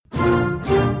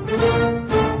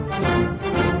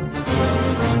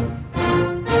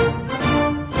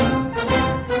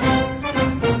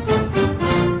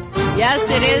Yes,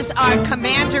 it is our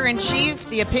Commander-in-Chief,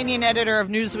 the opinion editor of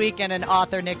Newsweek, and an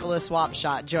author, Nicholas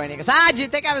Wapshott, joining us. Did you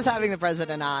think I was having the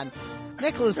president on?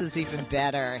 Nicholas is even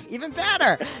better. Even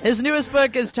better. His newest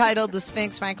book is titled The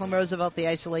Sphinx, Franklin Roosevelt, the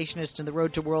Isolationist, and the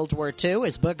Road to World War II.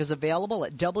 His book is available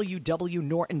at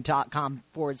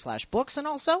www.norton.com/books and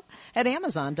also at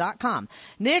amazon.com.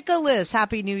 Nicholas,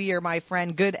 Happy New Year, my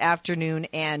friend. Good afternoon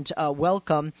and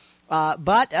welcome.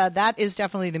 But that is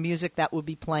definitely the music that will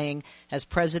be playing as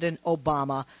President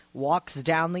Obama walks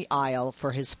down the aisle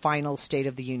for his final State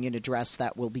of the Union address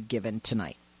that will be given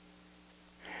tonight.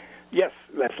 Yes,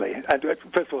 Leslie. And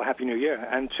first of all, Happy New Year,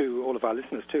 and to all of our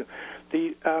listeners, too.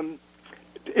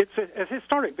 It's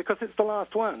historic because it's the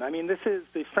last one. I mean, this is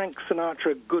the Frank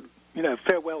Sinatra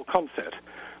farewell concert.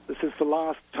 This is the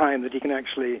last time that he can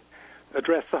actually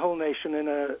address the whole nation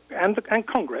and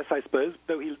Congress, I suppose,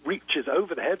 though he reaches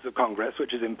over the heads of Congress,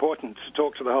 which is important to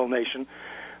talk to the whole nation.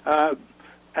 And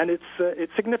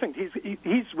it's significant.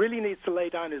 He really needs to lay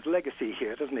down his legacy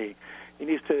here, doesn't he? He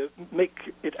needs to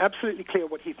make it absolutely clear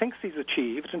what he thinks he's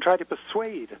achieved and try to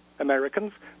persuade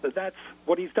Americans that that's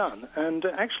what he's done. And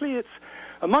actually, it's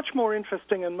a much more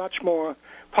interesting and much more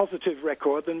positive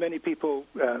record than many people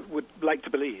would like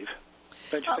to believe.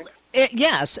 Don't you think?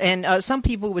 Yes, and some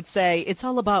people would say it's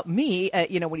all about me.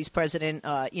 When he's president,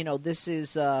 this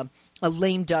is a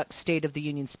lame duck State of the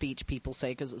Union speech, people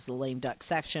say, because it's the lame duck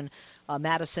section.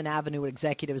 Madison Avenue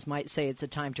executives might say it's a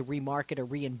time to remarket or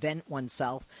reinvent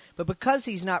oneself. But because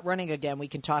he's not running again, we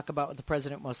can talk about what the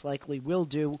president most likely will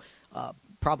do,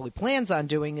 probably plans on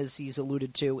doing, as he's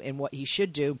alluded to, and what he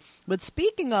should do. But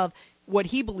speaking of what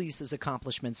he believes his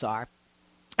accomplishments are,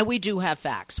 and we do have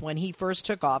facts. When he first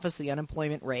took office, the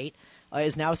unemployment rate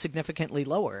is now significantly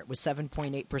lower. It was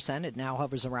 7.8%. It now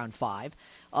hovers around 5%.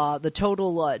 The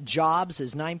total jobs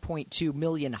is 9.2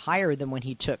 million higher than when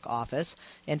he took office,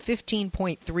 and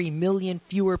 15.3 million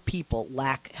fewer people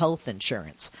lack health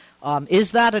insurance.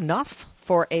 Is that enough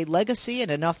for a legacy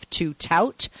and enough to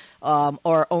tout,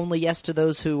 or only yes to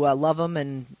those who love him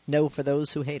and no for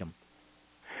those who hate him?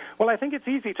 Well, I think it's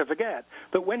easy to forget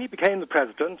that when he became the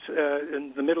president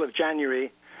in the middle of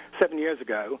January 7 years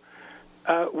ago,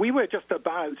 we were just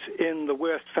about in the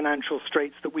worst financial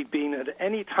straits that we'd been at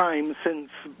any time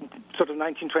since sort of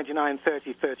 1929,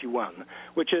 30, 31,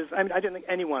 which is, I don't think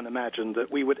anyone imagined that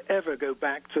we would ever go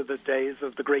back to the days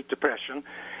of the Great Depression.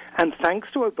 And thanks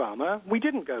to Obama, we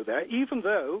didn't go there, even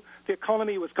though the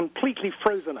economy was completely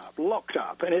frozen up, locked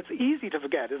up. And it's easy to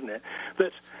forget, isn't it,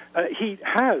 that he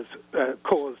has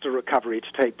caused a recovery to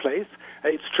take place.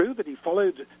 It's true that he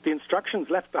followed the instructions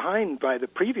left behind by the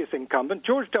previous incumbent.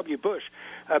 George W. Bush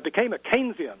became a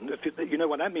Keynesian, if you know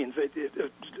what that means.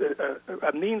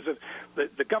 A means of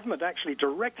the government actually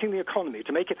directing the economy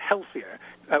to make it healthier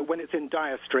when it's in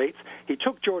dire straits. He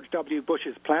took George W.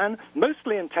 Bush's plan,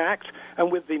 mostly intact,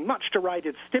 and with the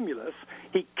much-derided stimulus,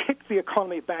 he kicked the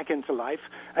economy back into life,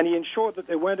 and he ensured that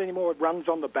there weren't any more runs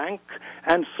on the bank.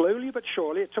 And slowly but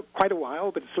surely, it took quite a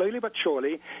while, but slowly but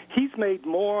surely, he's made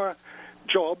more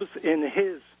jobs in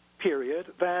his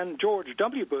period than George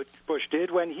W. Bush did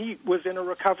when he was in a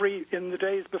recovery in the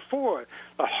days before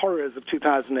the horrors of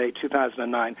 2008,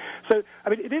 2009. So,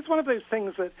 it is one of those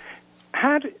things that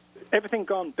had everything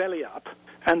gone belly up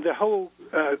and the whole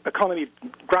economy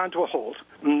ground to a halt,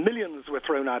 millions were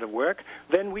thrown out of work,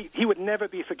 then he would never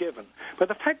be forgiven. But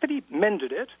the fact that he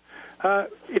mended it,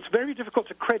 it's very difficult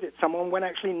to credit someone when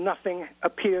actually nothing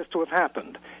appears to have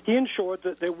happened. He ensured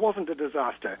that there wasn't a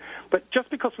disaster. But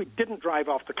just because we didn't drive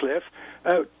off the cliff,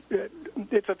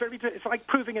 it's like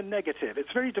proving a negative.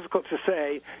 It's very difficult to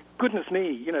say, goodness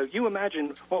me, you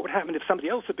imagine what would happen if somebody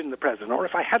else had been the president, or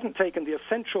if I hadn't taken the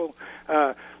essential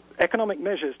economic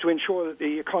measures to ensure that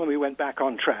the economy went back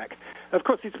on track. Of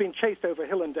course, he's been chased over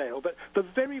hill and dale, but the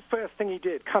very first thing he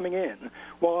did coming in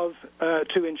was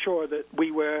to ensure that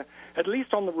we were at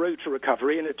least on the road to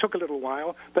recovery, and it took a little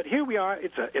while. But here we are.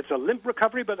 It's a limp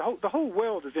recovery, but the whole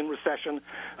world is in recession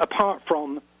apart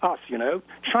from us,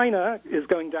 China is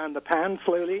going down the pan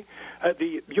slowly.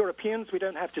 The Europeans, we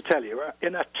don't have to tell you, are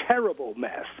in a terrible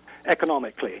mess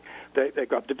economically. They've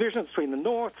got divisions between the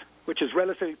north, which is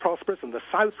relatively prosperous, and the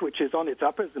south, which is on its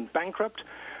uppers and bankrupt.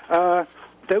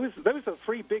 Those are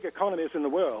three big economies in the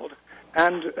world,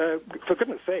 and for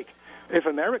goodness sake, if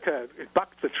America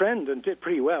bucked the trend and did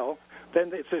pretty well,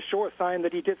 then it's a sure sign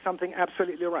that he did something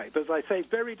absolutely right. But as I say,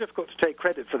 very difficult to take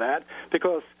credit for that,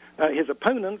 because his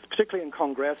opponents, particularly in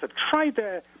Congress, have tried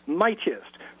their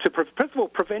mightiest to, first of all,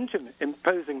 prevent him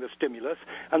imposing the stimulus,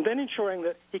 and then ensuring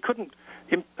that he couldn't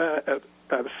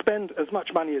spend as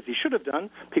much money as he should have done.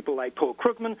 People like Paul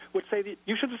Krugman would say that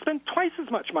you should have spent twice as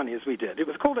much money as we did. It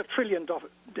was called a $1 trillion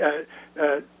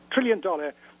trillion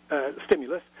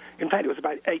stimulus. In fact, it was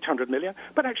about $800 million,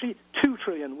 but actually $2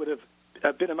 trillion would have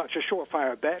been a much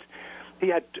surefire bet. He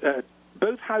had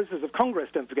both houses of Congress,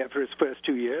 don't forget, for his first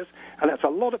 2 years, and that's a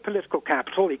lot of political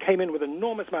capital. He came in with an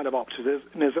enormous amount of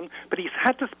optimism, but he's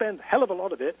had to spend a hell of a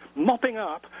lot of it mopping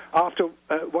up after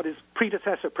what his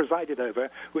predecessor presided over,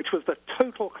 which was the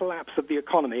total collapse of the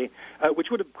economy, which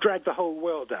would have dragged the whole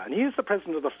world down. He is the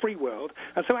president of the free world,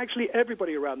 and so actually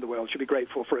everybody around the world should be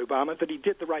grateful for Obama that he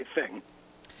did the right thing.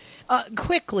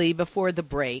 Quickly, before the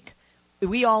break,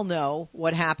 we all know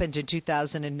what happened in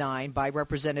 2009 by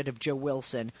Representative Joe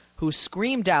Wilson, who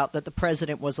screamed out that the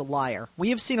president was a liar.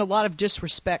 We have seen a lot of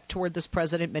disrespect toward this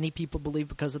president, many people believe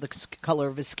because of the color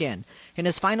of his skin. In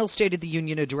his final State of the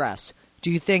Union address, do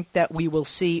you think that we will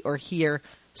see or hear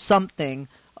something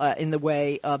in the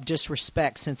way of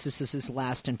disrespect since this is his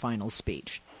last and final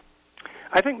speech?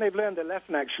 I think they've learned a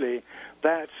lesson, actually,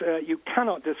 that you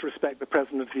cannot disrespect the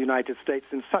President of the United States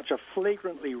in such a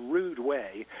flagrantly rude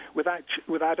way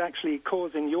without actually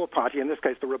causing your party, in this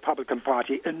case the Republican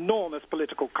Party, enormous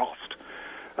political cost.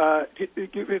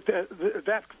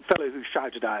 That fellow who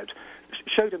shouted out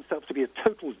showed himself to be a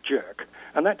total jerk,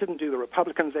 and that didn't do the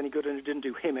Republicans any good, and it didn't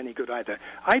do him any good either.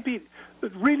 I'd be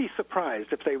really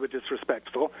surprised if they were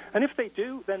disrespectful, and if they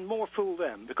do, then more fool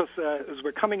them, because as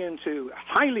we're coming into a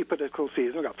highly political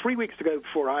season, we've got 3 weeks to go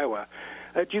before Iowa.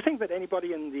 Do you think that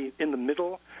anybody in the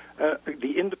middle,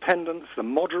 the independents, the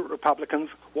moderate Republicans,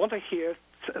 want to hear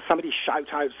somebody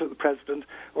shout out at the president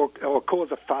or cause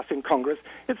a fuss in Congress?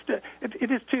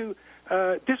 It is to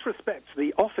disrespect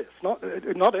the office,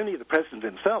 not only the president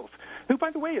himself, who,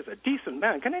 by the way, is a decent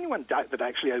man. Can anyone doubt that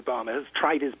actually Obama has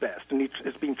tried his best and he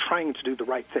has been trying to do the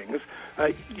right things?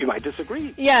 You might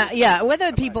disagree. Yeah.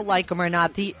 Whether people like him or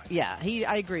not,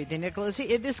 I agree. Nicholas,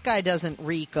 this guy doesn't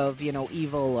reek of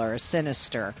evil or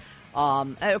sinister.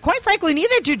 Quite frankly,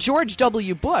 neither did George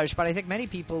W. Bush, but I think many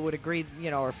people would agree,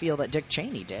 or feel that Dick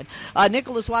Cheney did.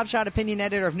 Nicholas Wapshott, opinion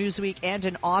editor of Newsweek and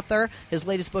an author. His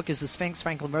latest book is The Sphinx,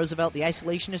 Franklin Roosevelt, The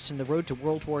Isolationist and the Road to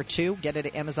World War II. Get it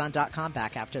at Amazon.com.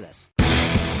 Back after this.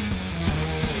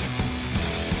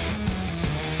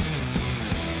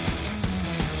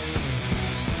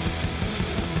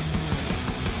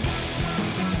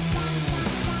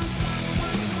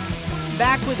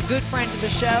 Back with a good friend of the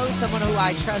show, someone who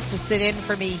I trust to sit in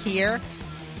for me here,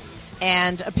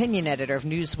 and opinion editor of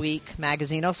Newsweek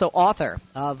magazine, also author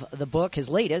of the book,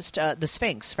 his latest, The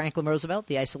Sphinx, Franklin Roosevelt,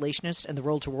 The Isolationist, and the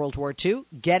Road to World War II.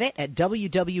 Get it at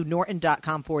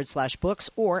www.norton.com/books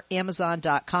or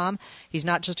Amazon.com. He's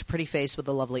not just a pretty face with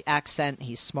a lovely accent.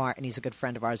 He's smart, and he's a good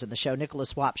friend of ours in the show.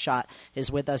 Nicholas Wapshott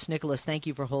is with us. Nicholas, thank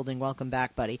you for holding. Welcome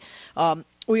back, buddy.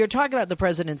 We are talking about the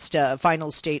president's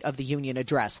final State of the Union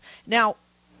address. Now,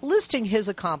 listing his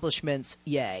accomplishments,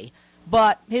 yay.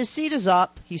 But his seat is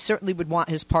up. He certainly would want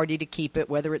his party to keep it,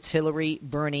 whether it's Hillary,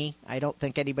 Bernie. I don't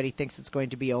think anybody thinks it's going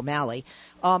to be O'Malley.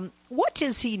 What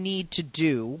does he need to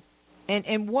do,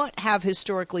 and what have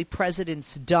historically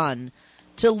presidents done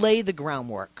to lay the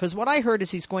groundwork? Because what I heard is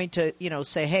he's going to,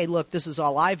 say, hey, look, this is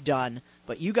all I've done,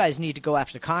 but you guys need to go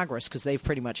after Congress because they've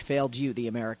pretty much failed you, the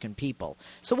American people.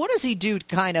 So what does he do to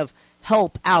kind of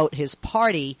help out his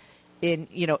party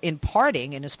in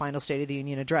parting in his final State of the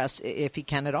Union address, if he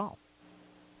can at all?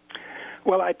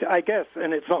 Well, I guess,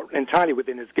 and it's not entirely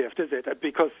within his gift, is it?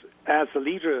 Because as the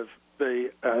leader of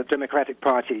the Democratic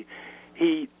Party,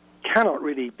 he cannot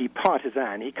really be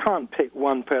partisan. He can't pick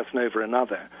one person over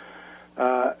another.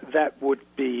 That would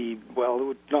be, it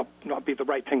would not be the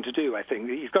right thing to do, I think.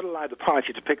 He's got to allow the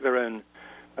party to pick their own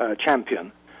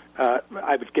champion.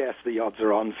 I would guess the odds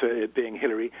are on for it being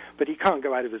Hillary, but he can't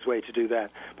go out of his way to do that.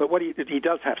 But what he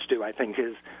does have to do, I think,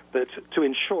 is that to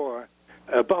ensure,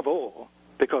 above all,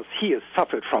 because he has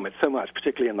suffered from it so much,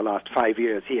 particularly in the last 5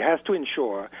 years, he has to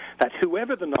ensure that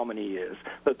whoever the nominee is,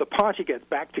 that the party gets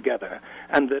back together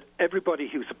and that everybody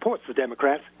who supports the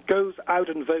Democrats goes out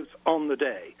and votes on the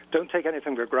day. Don't take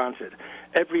anything for granted.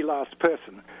 Every last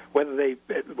person, whether they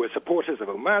were supporters of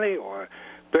O'Malley or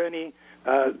Bernie,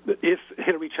 if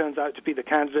Hillary turns out to be the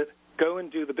candidate, go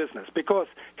and do the business. Because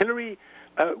Hillary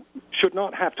should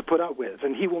not have to put up with,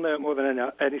 and he will know it more than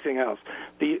anything else,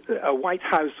 a White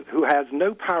House who has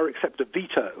no power except a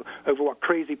veto over what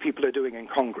crazy people are doing in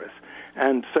Congress.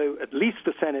 And so at least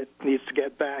the Senate needs to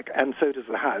get back, and so does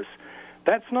the House.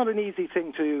 That's not an easy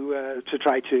thing to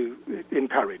try to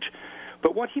encourage.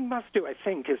 But what he must do, I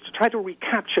think, is to try to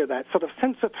recapture that sort of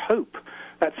sense of hope,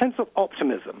 that sense of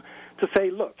optimism to say,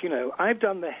 look, I've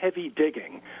done the heavy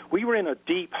digging. We were in a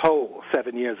deep hole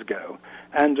 7 years ago,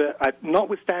 and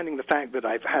notwithstanding the fact that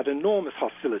I've had enormous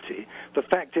hostility, the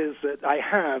fact is that I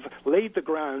have laid the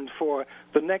ground for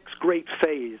the next great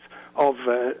phase of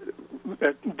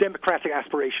democratic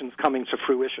aspirations coming to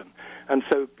fruition. And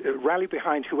so rally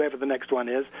behind whoever the next one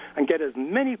is and get as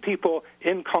many people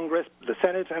in Congress, the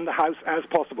Senate and the House as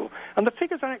possible. And the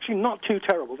figures are actually not too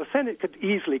terrible. The Senate could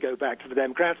easily go back to the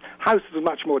Democrats. House is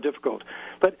much more difficult.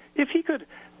 But if he could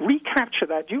recapture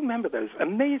that, do you remember those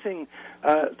amazing,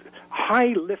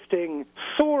 high-lifting,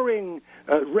 soaring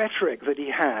rhetoric that he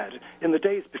had in the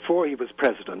days before he was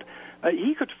president?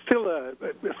 He could fill a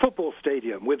football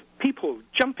stadium with people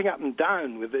jumping up and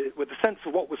down with the sense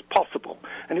of what was possible.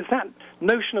 And it's that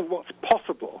notion of what's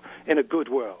possible in a good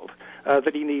world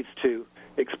that he needs to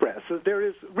express. So there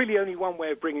is really only one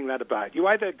way of bringing that about. You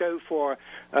either go for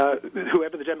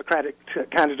whoever the Democratic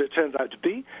candidate turns out to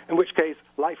be, in which case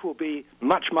life will be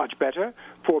much, much better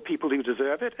for people who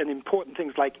deserve it, and important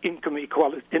things like income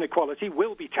inequality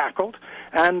will be tackled,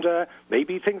 and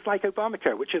maybe things like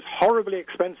Obamacare, which is horribly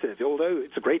expensive. Although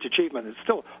it's a great achievement, it's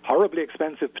still horribly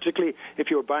expensive, particularly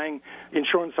if you're buying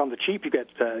insurance on the cheap. You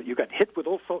get hit with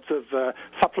all sorts of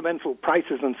supplemental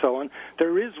prices and so on.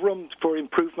 There is room for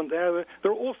improvement there.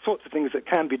 There are all sorts of things that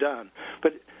can be done.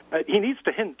 But he needs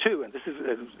to hint, too, and this is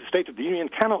the State of the Union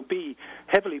cannot be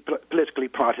heavily politically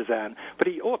partisan, but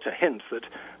he ought to hint that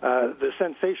the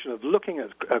sensation of looking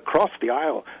across the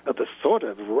aisle at the sort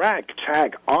of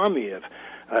ragtag army of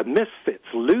misfits,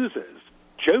 losers,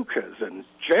 jokers and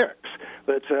jerks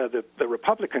that the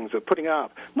Republicans are putting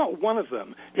up, not one of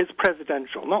them is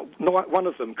presidential. Not one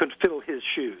of them could fill his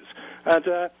shoes.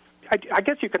 And I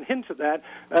guess you can hint at that,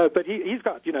 but he's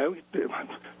got,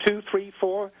 2, 3,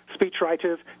 4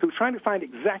 speechwriters who are trying to find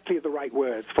exactly the right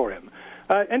words for him.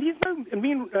 And he's no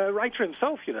mean writer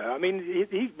himself, I mean,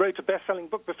 he wrote a best-selling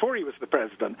book before he was the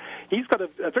president. He's got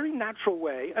a very natural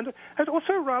way and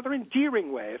also a rather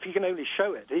endearing way, if he can only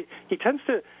show it. He tends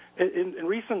to, in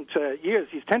recent years,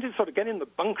 he's tended to sort of get in the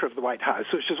bunker of the White House,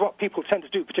 which is what people tend to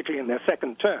do, particularly in their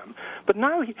second term. But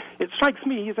now it strikes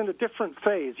me he's in a different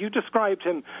phase. You described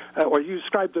him, or you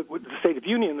described the State of the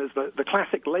Union as the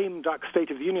classic lame duck State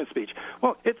of the Union speech.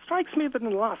 Well, it strikes me that in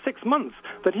the last 6 months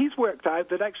that he's worked out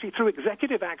that actually through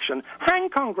executive action, hang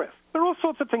Congress. There are all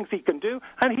sorts of things he can do,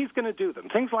 and he's going to do them.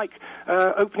 Things like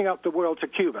opening up the world to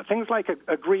Cuba. Things like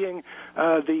agreeing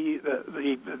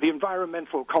the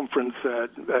environmental conference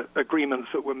agreements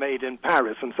that were made in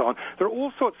Paris and so on. There are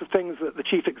all sorts of things that the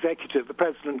chief executive, the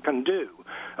president, can do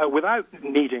without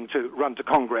needing to run to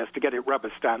Congress to get it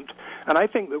rubber stamped. And I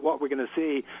think that what we're going to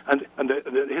see, and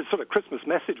his sort of Christmas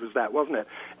message was that, wasn't it?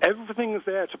 Everything is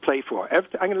there to play for.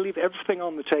 I'm going to leave everything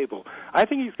on the table. I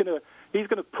think he's going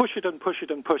to push it and push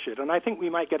it and push it. And I think we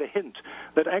might get a hint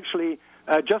that actually,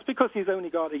 just because he's only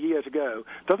got a year to go,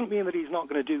 doesn't mean that he's not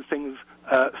going to do things,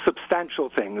 substantial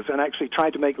things, and actually try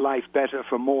to make life better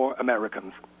for more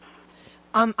Americans.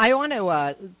 I want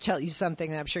to tell you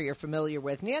something that I'm sure you're familiar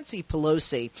with. Nancy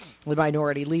Pelosi, the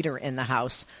minority leader in the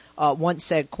House, once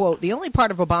said, quote, "The only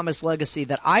part of Obama's legacy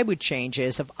that I would change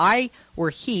is if I were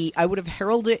he, I would have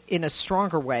heralded it in a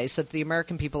stronger way so that the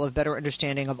American people have better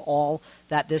understanding of all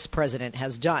that this president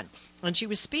has done." And she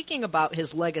was speaking about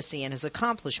his legacy and his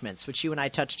accomplishments, which you and I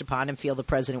touched upon and feel the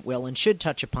president will and should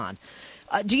touch upon.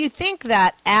 Do you think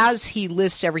that as he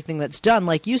lists everything that's done,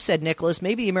 like you said, Nicholas,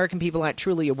 maybe the American people aren't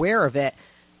truly aware of it,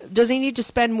 does he need to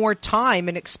spend more time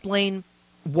and explain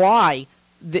why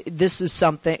this is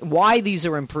something, why these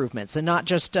are improvements, and not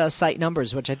just cite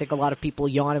numbers, which I think a lot of people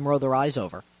yawn and roll their eyes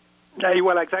over?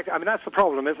 Well, exactly. I mean, that's the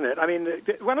problem, isn't it? I mean,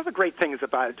 one of the great things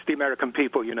about the American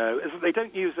people, is that they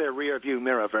don't use their rear-view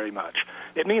mirror very much.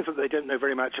 It means that they don't know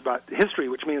very much about history,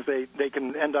 which means they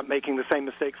can end up making the same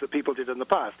mistakes that people did in the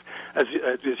past. As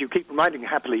you keep reminding,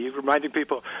 happily, you're reminding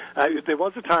people, there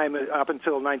was a time up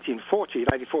until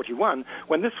 1941,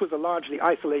 when this was a largely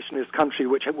isolationist country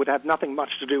which would have nothing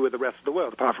much to do with the rest of the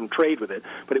world, apart from trade with it,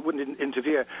 but it wouldn't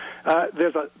interfere.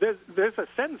 There's a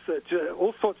sense that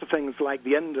all sorts of things like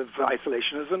the end of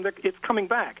isolationism, it's coming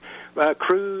back.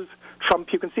 Cruz,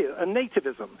 Trump, you can see it. A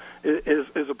nativism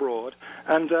is abroad.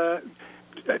 And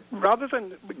rather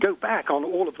than go back on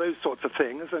all of those sorts of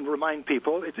things and remind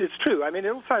people, it's true. I mean, it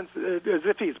all sounds as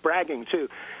if he's bragging, too.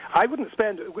 I wouldn't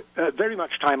spend very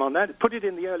much time on that. Put it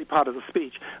in the early part of the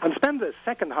speech and spend the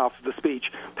second half of the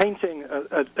speech painting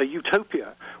a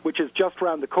utopia which is just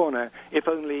around the corner if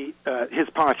only his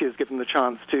party is given the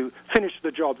chance to finish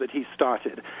the job that he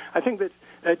started. I think that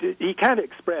he can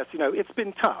express, it's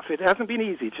been tough. It hasn't been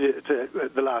easy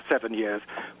to the last 7 years.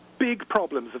 big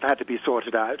problems have had to be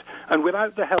sorted out, and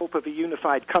without the help of a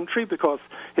unified country, because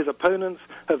his opponents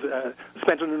have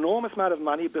spent an enormous amount of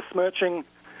money besmirching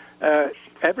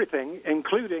everything,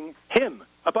 including him.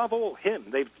 Above all, him.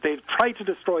 They've tried to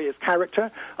destroy his character.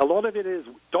 A lot of it is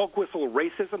dog whistle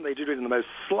racism. They do it in the most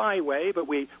sly way, but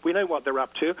we know what they're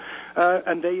up to.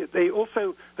 And they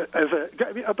also,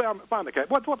 Obamacare,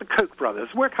 what the Koch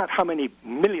brothers, work out how many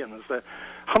millions,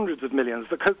 hundreds of millions,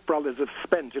 the Koch brothers have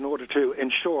spent in order to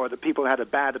ensure that people had a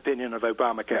bad opinion of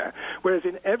Obamacare. Whereas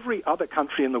in every other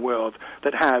country in the world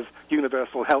that has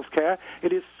universal health care,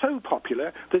 it is so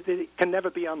popular that it can never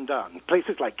be undone.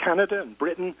 Places like Canada and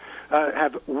Britain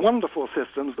have wonderful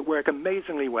systems that work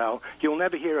amazingly well. You'll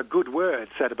never hear a good word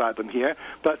said about them here,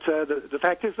 but the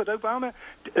fact is that Obama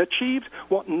achieved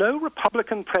what no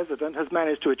Republican president has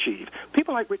managed to achieve.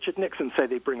 People like Richard Nixon say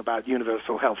they bring about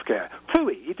universal health care.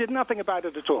 Phooey, he did nothing about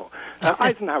it at all.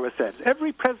 Eisenhower said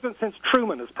every president since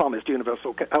Truman has promised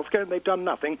universal health care, and they've done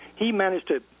nothing. He managed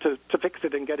to fix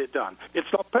it and get it done.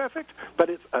 It's not perfect, but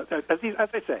it's, as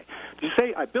they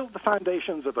say, I built the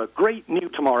foundations of a great new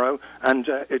tomorrow, and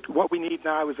what we need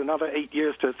now is another 8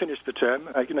 years to finish the term,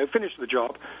 finish the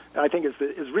job, I think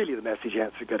is really the message he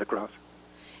has to get across.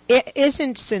 It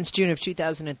isn't since June of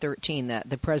 2013 that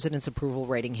the president's approval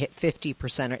rating hit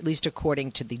 50%, or at least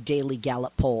according to the Daily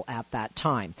Gallup poll at that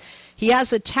time. He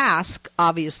has a task,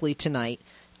 obviously, tonight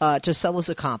to sell his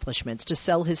accomplishments, to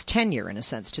sell his tenure, in a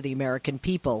sense, to the American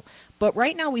people. But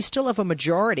right now we still have a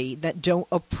majority that don't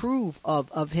approve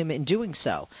of him in doing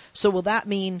so. So will that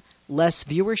mean less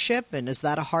viewership, and is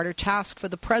that a harder task for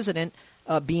the president,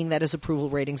 being that his approval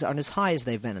ratings aren't as high as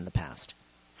they've been in the past?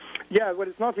 Yeah, well,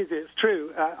 it's not easy. It's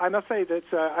true. I must say that,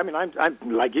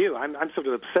 I'm like you. I'm sort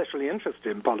of obsessionally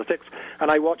interested in politics,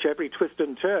 and I watch every twist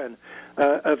and turn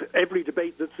of every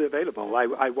debate that's available.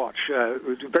 I watch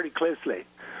very closely.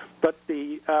 But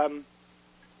in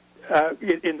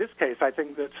this case, I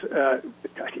think that,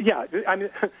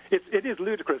 it is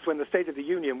ludicrous when the State of the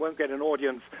Union won't get an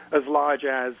audience as large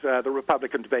as the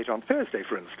Republican debate on Thursday,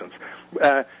 for instance.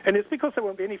 And it's because there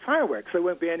won't be any fireworks. There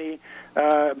won't be any,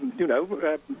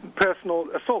 personal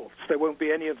assaults. There won't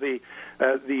be any of the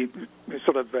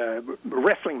sort of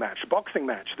wrestling match, boxing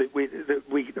match that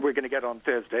we're going to get on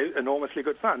Thursday. Enormously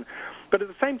good fun. But at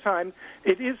the same time,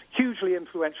 it is hugely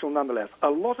influential nonetheless. A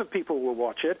lot of people will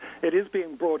watch it. It is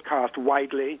being broadcast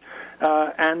widely,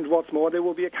 and what's more, there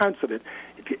will be accounts of it.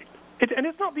 And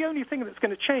it's not the only thing that's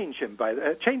going to change him,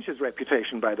 change his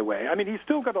reputation, by the way. I mean, he's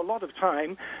still got a lot of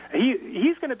time.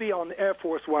 He's going to be on Air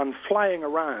Force One flying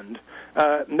around,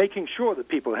 making sure that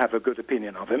people have a good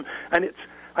opinion of him. And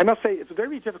I must say, it's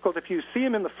very difficult if you see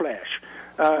him in the flesh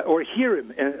or hear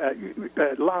him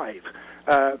live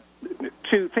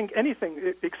to think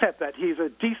anything except that he's a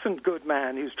decent, good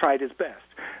man who's tried his best.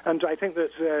 And I think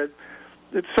that...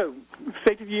 So,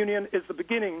 State of the Union is the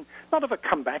beginning, not of a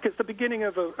comeback, it's the beginning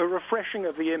of a refreshing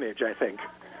of the image, I think.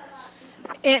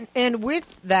 And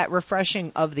with that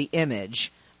refreshing of the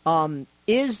image,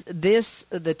 is this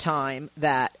the time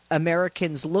that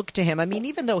Americans look to him? I mean,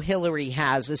 even though Hillary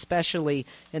has, especially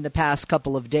in the past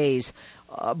couple of days,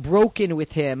 broken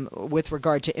with him with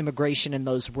regard to immigration and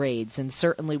those raids, and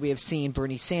certainly we have seen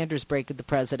Bernie Sanders break with the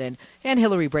president and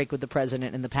Hillary break with the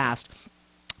president in the past.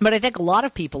 But I think a lot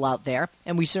of people out there,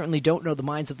 and we certainly don't know the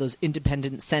minds of those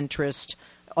independent, centrist,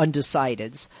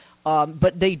 undecideds,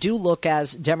 but they do look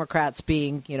as Democrats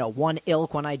being, one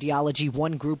ilk, one ideology,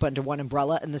 one group under one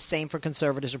umbrella, and the same for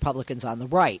conservatives, Republicans on the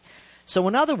right. So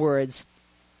in other words,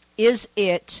 is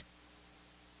it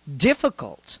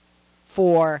difficult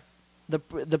for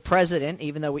the president,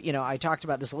 even though, I talked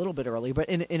about this a little bit earlier, but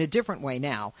in a different way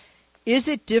now, is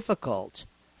it difficult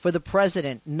for the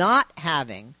president not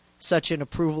having such an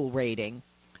approval rating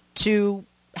to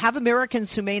have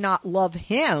Americans who may not love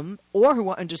him or who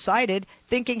are undecided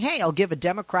thinking, hey, I'll give a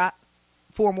Democrat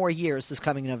 4 more years this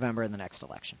coming November in the next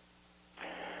election?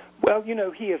 Well, he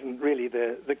isn't really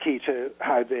the key to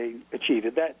how they achieve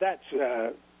it. That's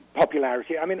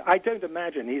popularity. I mean, I don't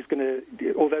imagine he's going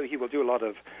to, although he will do a lot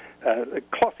of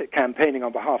classic campaigning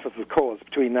on behalf of the cause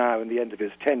between now and the end of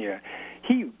his tenure,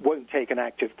 he won't take an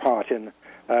active part in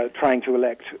trying to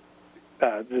elect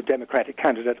the Democratic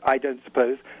candidate, I don't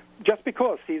suppose, just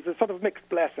because he's a sort of mixed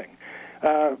blessing.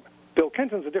 Bill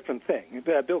Clinton's a different thing.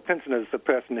 Bill Clinton is the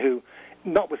person who,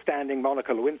 notwithstanding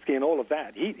Monica Lewinsky and all of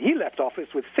that, he left office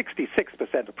with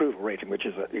 66% approval rating, which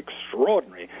is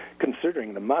extraordinary considering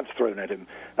the mud thrown at him,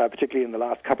 particularly in the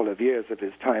last couple of years of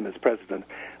his time as president.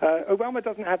 Obama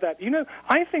doesn't have that.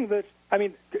 I think that,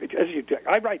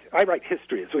 I write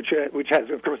histories, which has,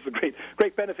 of course, the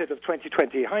great benefit of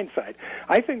 20/20 hindsight.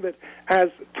 I think that as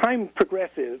time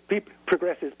progresses,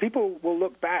 people will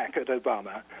look back at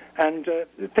Obama and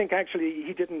think actually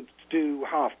he didn't do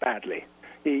half badly.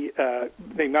 There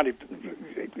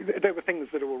were things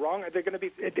that were wrong.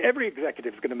 Every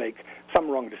executive is going to make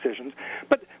some wrong decisions.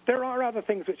 But there are other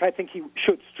things which I think he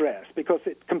should stress because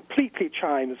it completely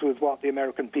chimes with what the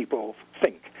American people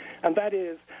think. And that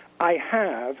is, I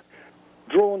have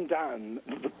drawn down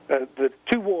the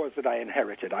two wars that I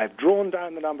inherited. I've drawn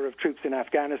down the number of troops in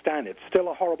Afghanistan. It's still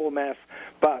a horrible mess,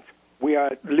 but we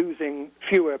are losing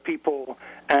fewer people,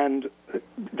 and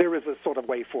there is a sort of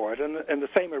way forward. And the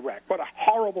same Iraq. What a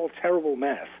horrible, terrible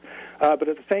mess. But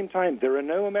at the same time, there are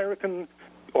no American,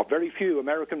 or very few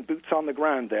American boots on the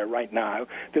ground there right now.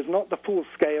 There's not the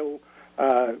full-scale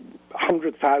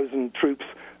 100,000 troops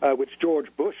which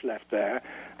George Bush left there.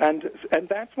 And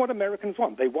that's what Americans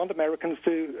want. They want American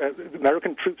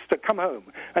troops to come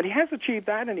home. And he has achieved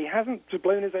that, and he hasn't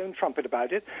blown his own trumpet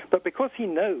about it. But because he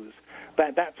knows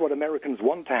that that's what Americans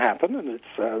want to happen, and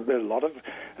there are a lot of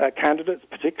candidates,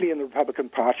 particularly in the Republican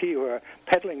Party, who are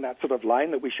peddling that sort of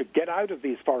line that we should get out of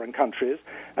these foreign countries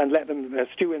and let them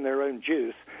stew in their own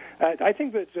juice. I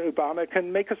think that Obama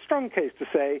can make a strong case to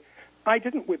say, I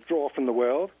didn't withdraw from the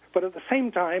world, but at the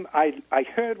same time, I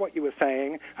heard what you were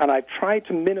saying, and I've tried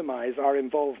to minimize our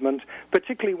involvement,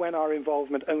 particularly when our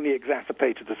involvement only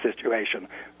exacerbated the situation.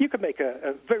 You could make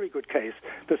a very good case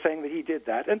for saying that he did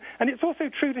that. And it's also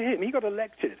true to him. He got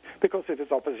elected because of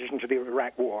his opposition to the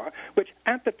Iraq War, which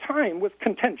at the time was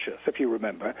contentious, if you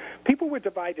remember. People were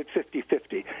divided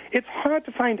 50-50. It's hard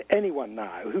to find anyone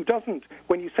now who doesn't,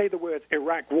 when you say the word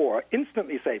Iraq War,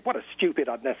 instantly say, what a stupid,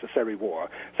 unnecessary war.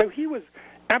 So he was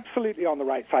absolutely on the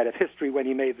right side of history when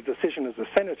he made the decision as a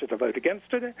senator to vote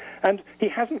against it, and he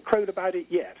hasn't crowed about it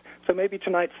yet. So maybe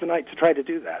tonight's the night to try to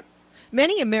do that.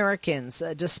 Many Americans,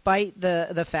 despite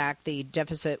the fact the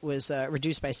deficit was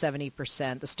reduced by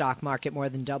 70%, the stock market more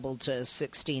than doubled to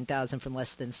 16,000 from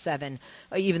less than 7,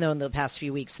 even though in the past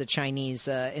few weeks the Chinese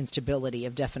instability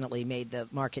have definitely made the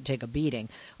market take a beating.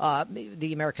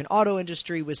 The American auto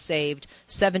industry was saved,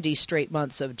 70 straight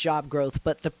months of job growth,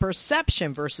 but the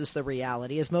perception versus the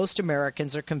reality is most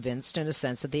Americans are convinced in a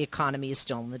sense that the economy is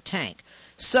still in the tank.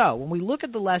 So when we look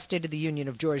at the last State of the Union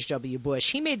of George W.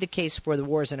 Bush, he made the case for the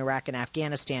wars in Iraq and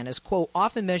Afghanistan as, quote,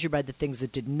 often measured by the things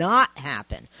that did not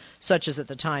happen, such as at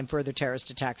the time further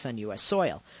terrorist attacks on U.S.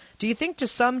 soil. Do you think to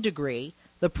some degree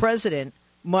the president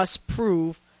must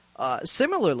prove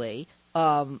similarly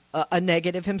a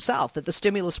negative himself, that the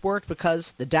stimulus worked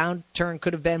because the downturn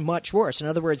could have been much worse? In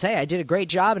other words, hey, I did a great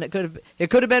job and it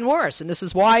could have been worse, and this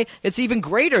is why it's even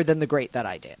greater than the great that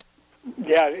I did.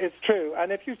 Yeah, it's true.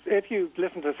 And if you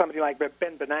listen to somebody like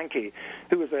Ben Bernanke,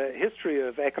 who has a history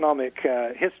of economic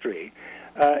history,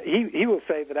 he will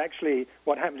say that actually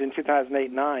what happened in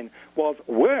 2008-9 was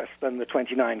worse than the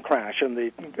 29 crash and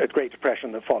the Great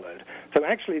Depression that followed. So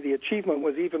actually the achievement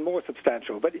was even more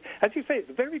substantial. But as you say,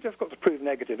 it's very difficult to prove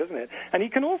negative, isn't it? And he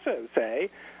can also say,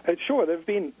 sure, there have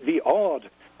been the odd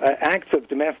acts of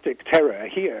domestic terror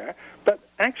here, but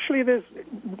actually there's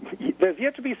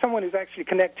yet to be someone who's actually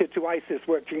connected to ISIS,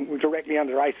 working directly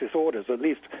under ISIS orders. At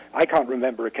least I can't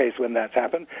remember a case when that's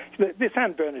happened. The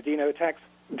San Bernardino attacks,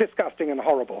 disgusting and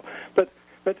horrible. But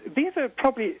these are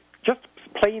probably just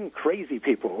plain crazy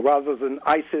people rather than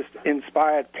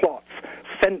ISIS-inspired plots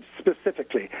sent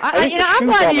specifically. I'm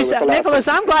glad you said, Nicholas.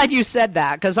 I'm glad you said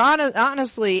that because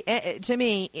honestly, to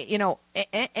me,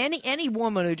 any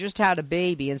woman who just had a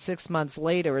baby and 6 months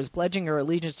later is pledging her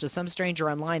allegiance to some stranger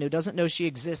online who doesn't know she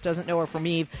exists, doesn't know her from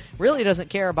Eve, really doesn't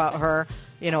care about her,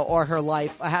 or her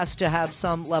life, has to have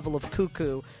some level of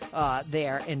cuckoo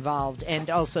there involved, and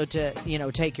also to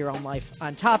take your own life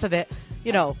on top of it.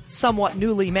 Somewhat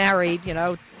newly married,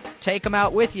 take them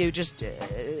out with you. Just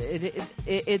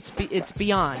it's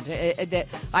beyond.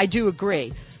 I do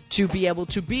agree. To be able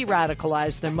to be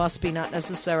radicalized, there must be not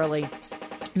necessarily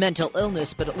mental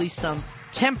illness, but at least some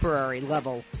temporary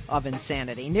level of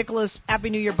insanity. Nicholas, Happy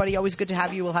New Year, buddy. Always good to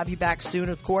have you. We'll have you back soon,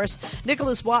 of course.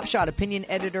 Nicholas Wapshott, opinion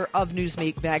editor of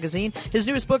Newsweek magazine. His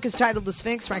newest book is titled The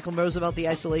Sphinx, Franklin Roosevelt, the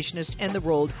Isolationist, and the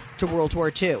Road to World War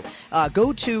II.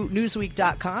 Go to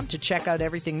Newsweek.com to check out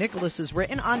everything Nicholas has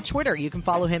written. On Twitter, you can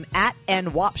follow him at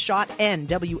NWapshott,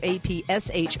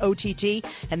 NWAPSHOTT.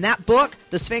 And that book,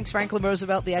 The Sphinx, Franklin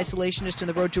Roosevelt, the Isolationist, and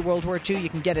the Road to World War II, you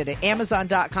can get it at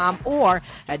Amazon.com or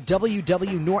at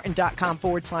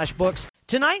www.norton.com/books.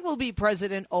 Tonight will be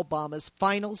President Obama's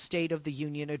final State of the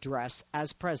Union address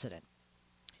as president.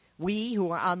 We who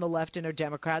are on the left and are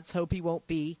Democrats hope he won't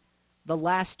be the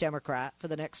last Democrat for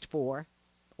the next 4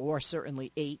 or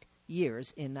certainly 8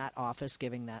 years in that office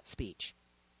giving that speech.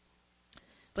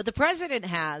 But the president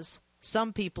has,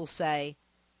 some people say,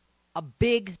 a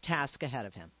big task ahead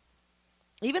of him.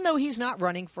 Even though he's not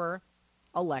running for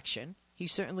election, he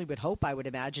certainly would hope, I would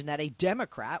imagine, that a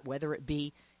Democrat, whether it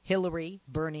be Hillary,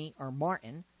 Bernie, or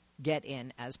Martin, get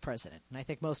in as president. And I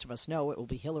think most of us know it will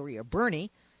be Hillary or Bernie,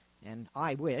 and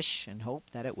I wish and hope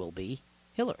that it will be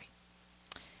Hillary.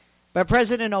 But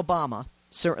President Obama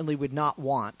certainly would not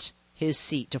want his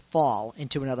seat to fall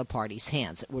into another party's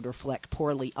hands. It would reflect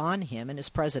poorly on him and his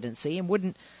presidency and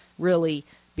wouldn't really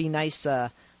be nice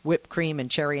whipped cream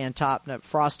and cherry on top,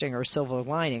 frosting or silver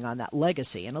lining on that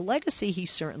legacy. And a legacy he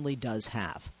certainly does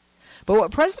have. But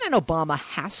what President Obama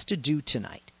has to do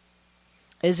tonight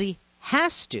is he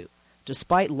has to,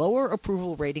 despite lower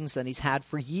approval ratings than he's had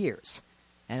for years,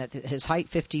 and at his height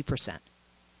 50%,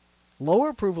 lower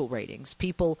approval ratings,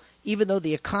 people, even though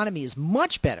the economy is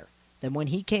much better than when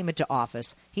he came into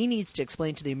office, he needs to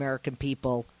explain to the American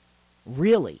people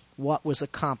really what was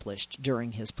accomplished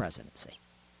during his presidency.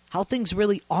 How things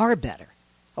really are better.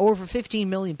 How over 15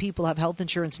 million people have health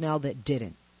insurance now that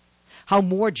didn't. How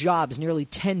more jobs, nearly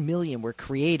 10 million, were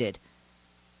created.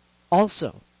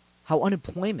 Also, how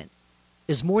unemployment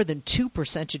is more than 2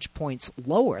 percentage points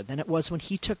lower than it was when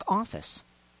he took office.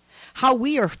 How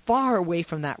we are far away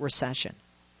from that recession.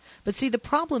 But see, the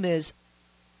problem is,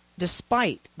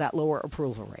 despite that lower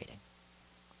approval rating,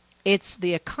 it's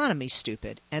the economy,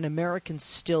 stupid, and Americans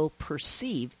still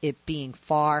perceive it being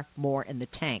far more in the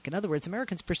tank. In other words,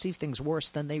 Americans perceive things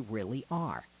worse than they really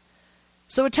are.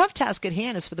 So a tough task at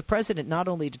hand is for the president not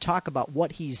only to talk about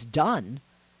what he's done,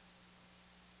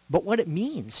 but what it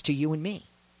means to you and me.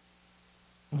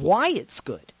 Why it's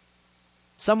good.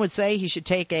 Some would say he should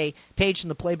take a page from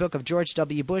the playbook of George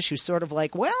W. Bush, who's sort of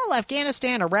like, well,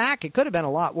 Afghanistan, Iraq, it could have been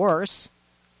a lot worse.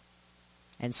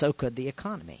 And so could the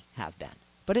economy have been.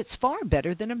 But it's far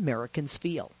better than Americans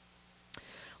feel.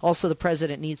 Also, the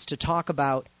president needs to talk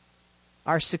about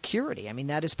our security. I mean,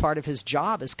 that is part of his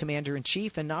job as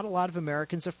commander-in-chief, and not a lot of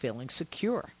Americans are feeling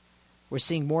secure. We're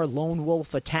seeing more lone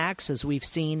wolf attacks, as we've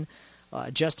seen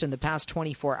just in the past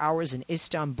 24 hours in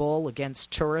Istanbul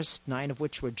against tourists, 9 of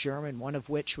which were German, 1 of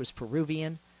which was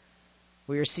Peruvian.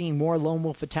 We are seeing more lone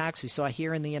wolf attacks. We saw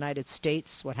here in the United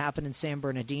States what happened in San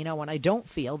Bernardino, and I don't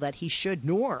feel that he should,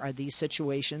 nor are these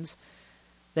situations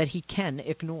that he can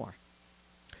ignore.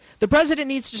 The president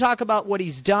needs to talk about what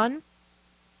he's done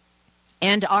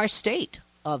and our state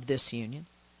of this union.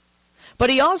 But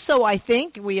he also, I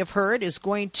think, we have heard, is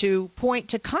going to point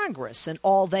to Congress and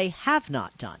all they have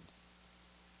not done.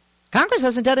 Congress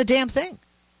hasn't done a damn thing.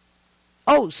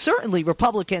 Oh, certainly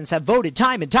Republicans have voted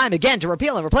time and time again to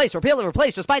repeal and replace,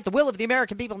 despite the will of the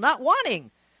American people not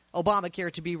wanting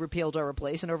Obamacare to be repealed or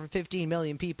replaced, and over 15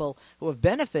 million people who have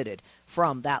benefited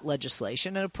from that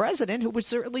legislation, and a president who would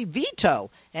certainly veto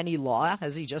any law,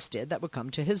 as he just did, that would come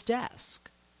to his desk.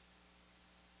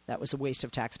 That was a waste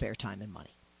of taxpayer time and money.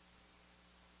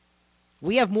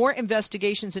 We have more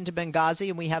investigations into Benghazi,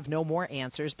 and we have no more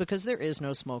answers because there is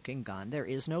no smoking gun. There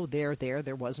is no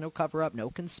there was no cover-up,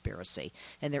 no conspiracy,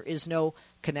 and there is no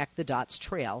connect-the-dots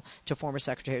trail to former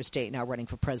Secretary of State now running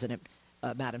for president,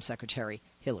 Madam Secretary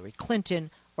Hillary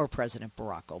Clinton, or President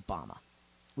Barack Obama.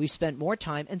 We've spent more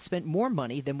time and spent more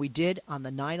money than we did on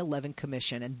the 9/11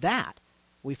 Commission, and that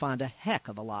we found a heck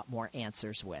of a lot more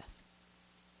answers with.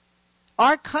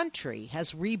 Our country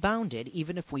has rebounded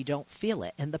even if we don't feel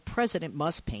it, and the president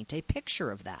must paint a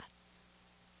picture of that.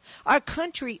 Our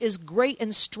country is great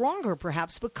and stronger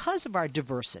perhaps because of our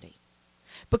diversity,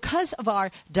 because of our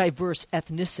diverse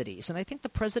ethnicities, and I think the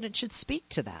president should speak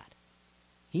to that.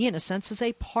 He, in a sense, is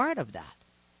a part of that.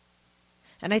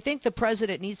 And I think the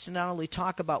president needs to not only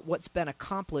talk about what's been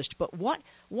accomplished, but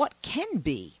what can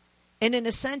be. And in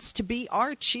a sense, to be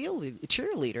our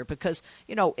cheerleader, because,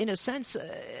 you know, in a sense,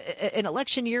 an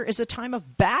election year is a time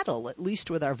of battle, at least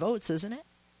with our votes, isn't it?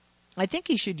 I think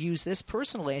he should use this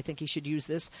personally. I think he should use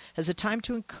this as a time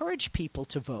to encourage people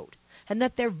to vote, and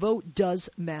that their vote does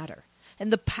matter,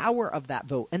 and the power of that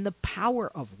vote, and the power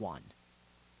of one,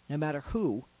 no matter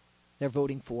who they're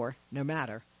voting for, no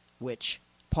matter which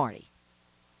party.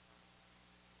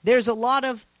 There's a lot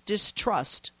of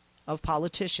distrust of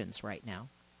politicians right now.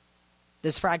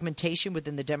 There's fragmentation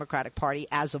within the Democratic Party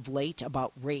as of late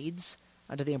about raids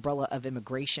under the umbrella of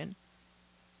immigration.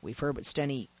 We've heard what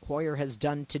Steny Hoyer has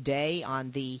done today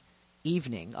on the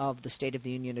evening of the State of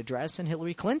the Union address, and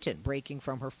Hillary Clinton breaking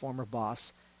from her former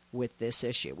boss with this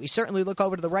issue. We certainly look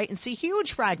over to the right and see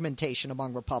huge fragmentation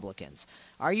among Republicans.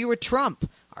 Are you a Trump?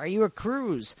 Are you a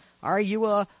Cruz? Are you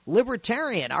a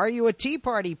libertarian? Are you a Tea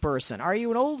Party person? Are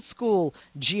you an old school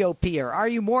GOPer? Are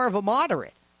you more of a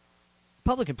moderate?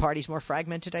 Republican Party is more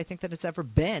fragmented, I think, than it's ever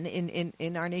been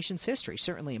in our nation's history,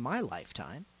 certainly in my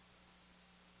lifetime.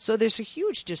 So there's a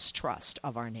huge distrust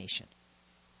of our nation.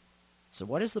 So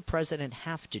what does the president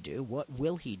have to do? What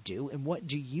will he do? And what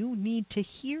do you need to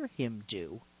hear him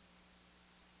do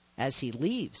as he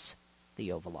leaves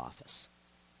the Oval Office?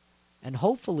 And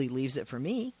hopefully leaves it for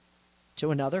me to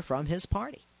another from his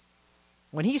party.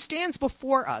 When he stands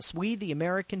before us, we the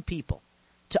American people,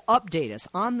 to update us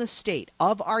on the state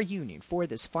of our union for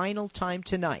this final time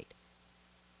tonight,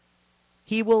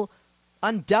 he will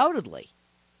undoubtedly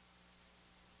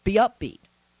be upbeat.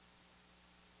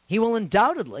 He will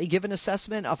undoubtedly give an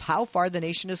assessment of how far the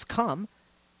nation has come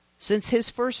since his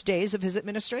first days of his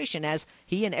administration, as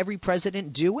he and every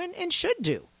president do and should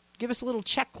do. Give us a little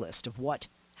checklist of what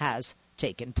has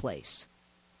taken place.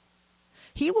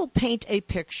 He will paint a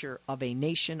picture of a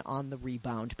nation on the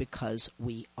rebound because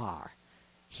we are.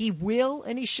 He will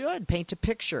and he should paint a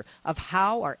picture of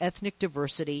how our ethnic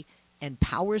diversity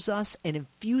empowers us and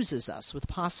infuses us with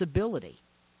possibility.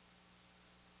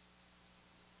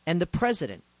 And the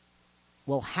president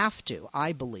will have to,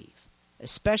 I believe,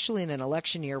 especially in an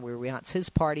election year where he wants his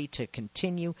party to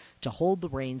continue to hold the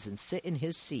reins and sit in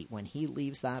his seat when he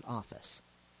leaves that office,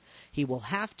 he will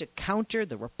have to counter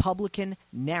the Republican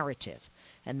narrative.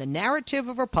 And the narrative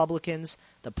of Republicans,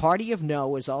 the party of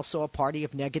no, is also a party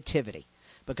of negativity.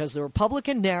 Because the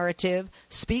Republican narrative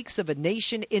speaks of a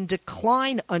nation in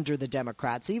decline under the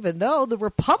Democrats, even though the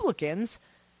Republicans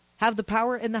have the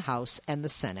power in the House and the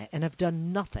Senate and have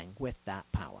done nothing with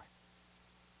that power.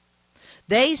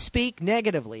 They speak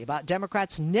negatively about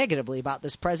Democrats, negatively about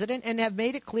this president, and have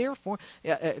made it clear for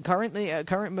current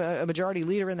majority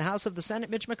leader in the House of the Senate,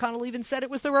 Mitch McConnell, even said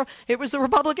it was the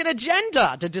Republican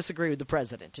agenda to disagree with the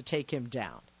president, to take him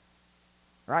down.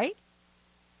 Right?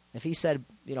 If he said,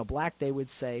 black, they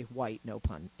would say white, no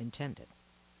pun intended.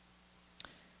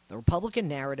 The Republican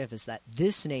narrative is that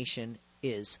this nation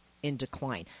is in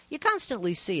decline. You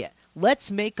constantly see it. Let's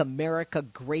make America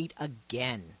great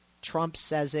again. Trump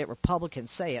says it. Republicans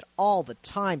say it all the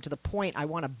time to the point I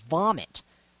want to vomit.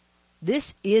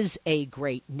 This is a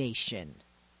great nation.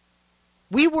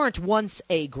 We weren't once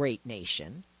a great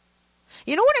nation.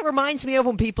 You know what it reminds me of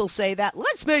when people say that?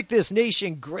 Let's make this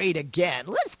nation great again.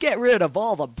 Let's get rid of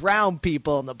all the brown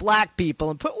people and the black people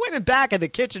and put women back in the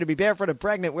kitchen to be barefoot and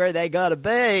pregnant where they gotta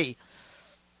be.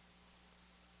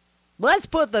 Let's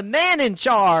put the men in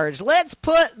charge. Let's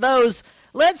put the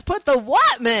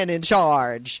white men in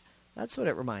charge. That's what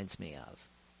it reminds me of.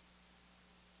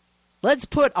 Let's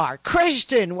put our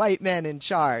Christian white men in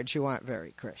charge who aren't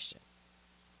very Christian.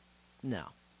 No,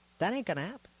 that ain't going to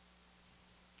happen.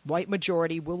 White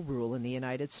majority will rule in the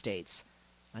United States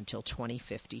until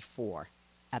 2054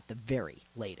 at the very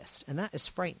latest, and that is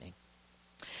frightening.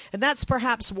 And that's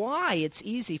perhaps why it's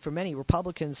easy for many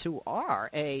Republicans who are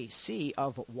a sea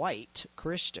of white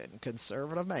Christian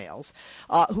conservative males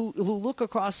who look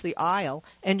across the aisle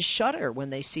and shudder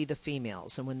when they see the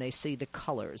females and when they see the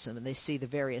colors and when they see the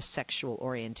various sexual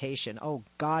orientation. Oh,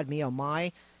 God, me, oh,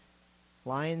 my.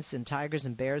 Lions and tigers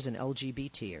and bears and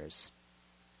LGBTers.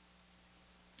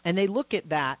 And they look at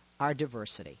that, our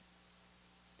diversity.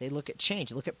 They look at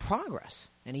change, look at progress,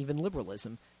 and even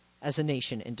liberalism as a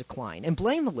nation in decline, and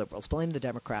blame the liberals, blame the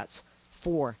Democrats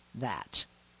for that.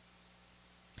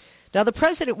 Now, the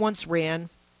president once ran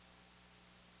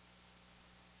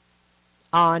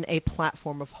on a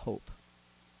platform of hope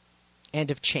and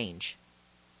of change.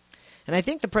 And I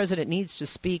think the president needs to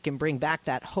speak and bring back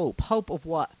that hope of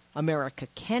what America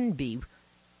can be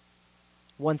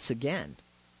once again.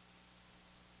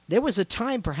 There was a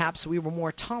time perhaps we were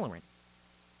more tolerant.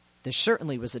 There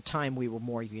certainly was a time we were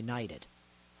more united.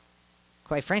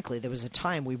 Quite frankly, there was a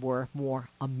time we were more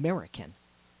American.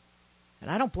 And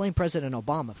I don't blame President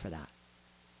Obama for that.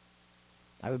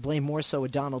 I would blame more so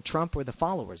Donald Trump or the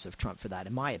followers of Trump for that,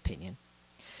 in my opinion.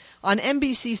 On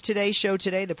NBC's Today Show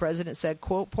today, the president said,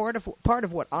 quote, part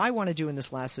of what I want to do in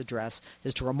this last address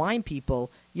is to remind people,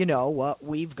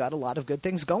 we've got a lot of good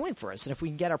things going for us. And if we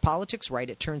can get our politics right,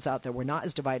 it turns out that we're not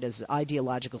as divided as the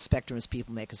ideological spectrum as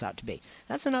people make us out to be.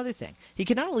 That's another thing. He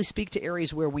can not only speak to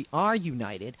areas where we are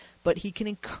united, but he can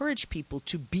encourage people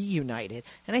to be united.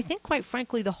 And I think, quite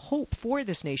frankly, the hope for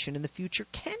this nation in the future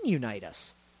can unite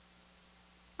us.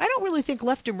 I don't really think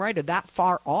left and right are that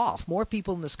far off. More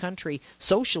people in this country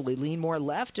socially lean more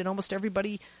left, and almost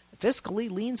everybody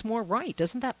fiscally leans more right.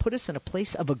 Doesn't that put us in a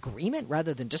place of agreement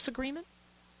rather than disagreement?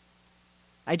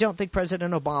 I don't think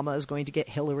President Obama is going to get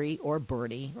Hillary or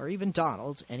Bernie or even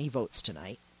Donald any votes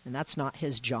tonight, and that's not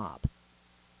his job.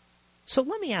 So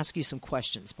let me ask you some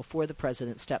questions before the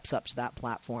president steps up to that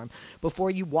platform, before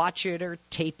you watch it or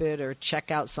tape it or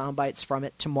check out sound bites from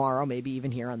it tomorrow, maybe even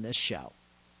here on this show.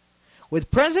 With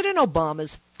President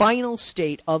Obama's final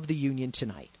State of the Union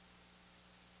tonight,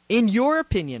 in your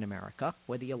opinion, America,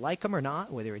 whether you like him or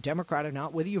not, whether you're a Democrat or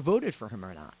not, whether you voted for him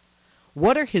or not,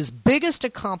 what are his biggest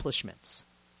accomplishments?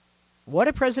 What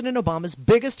are President Obama's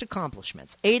biggest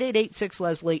accomplishments?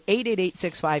 888-6-LESLIE,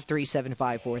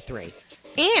 888-653-7543.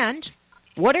 And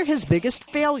what are his biggest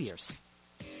failures?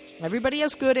 Everybody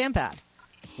has good and bad.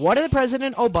 What are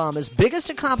President Obama's biggest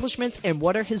accomplishments and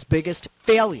what are his biggest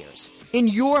failures? In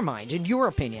your mind, in your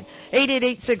opinion.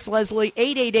 888-6-LESLIE,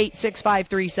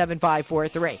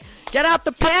 888-653-7543. Get out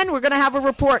the pen. We're going to have a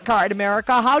report card,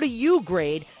 America. How do you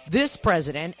grade this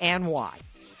president and why?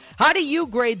 How do you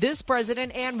grade this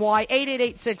president and why?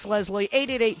 888-6-LESLIE,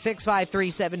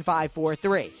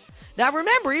 888-653-7543. Now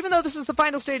remember, even though this is the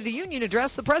final State of the Union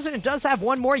address, the president does have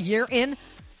one more year in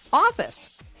office.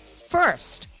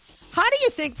 First, how do you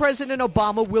think President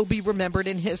Obama will be remembered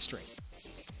in history?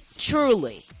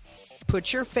 Truly.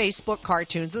 Put your Facebook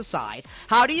cartoons aside.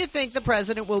 How do you think the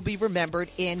president will be remembered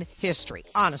in history?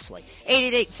 Honestly.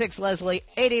 888-6-LESLIE,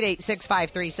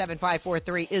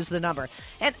 888-653-7543 is the number.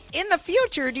 And in the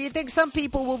future, do you think some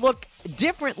people will look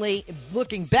differently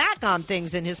looking back on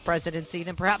things in his presidency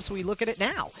than perhaps we look at it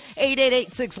now?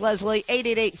 888-6-LESLIE,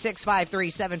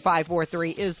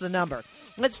 888-653-7543 is the number.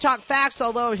 Let's talk facts,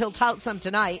 although he'll tout some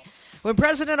tonight. When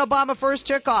President Obama first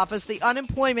took office, the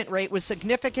unemployment rate was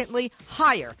significantly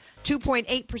higher,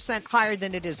 2.8% higher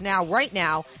than it is now. Right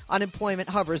now, unemployment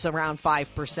hovers around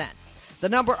 5%. The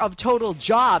number of total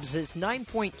jobs is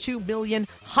 9.2 million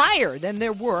higher than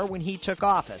there were when he took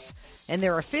office. And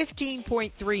there are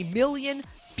 15.3 million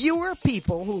fewer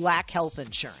people who lack health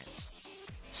insurance.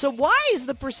 So why is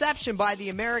the perception by the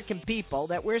American people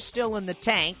that we're still in the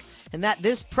tank and that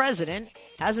this president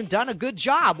hasn't done a good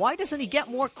job? Why doesn't he get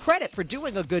more credit for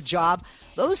doing a good job?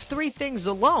 Those three things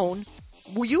alone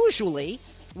usually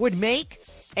would make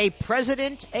a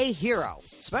president a hero,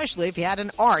 especially if he had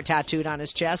an R tattooed on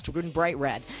his chest in bright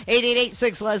red.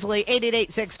 888-6-LESLIE,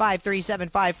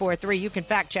 888-653-7543. You can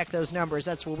fact check those numbers.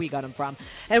 That's where we got them from.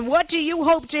 And what do you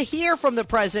hope to hear from the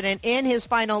president in his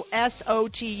final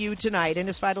SOTU tonight, in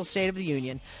his final State of the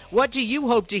Union? What do you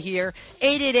hope to hear?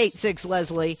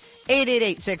 888-6-LESLIE,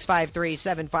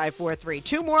 888-653-7543.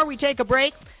 Two more, we take a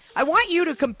break. I want you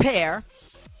to compare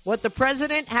what the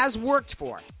president has worked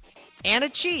for and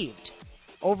achieved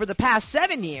over the past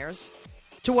 7 years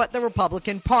to what the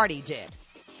Republican Party did.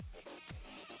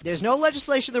 There's no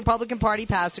legislation the Republican Party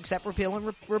passed except repeal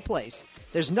and replace.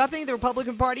 There's nothing the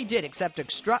Republican Party did except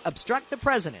obstruct the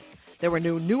president. There were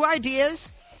no new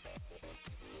ideas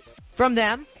from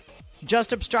them,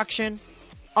 just obstruction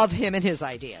of him and his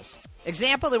ideas.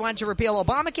 Example, they wanted to repeal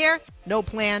Obamacare, no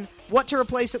plan what to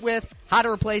replace it with, how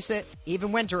to replace it,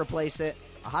 even when to replace it,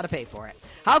 or how to pay for it.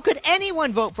 How could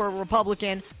anyone vote for a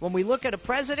Republican when we look at a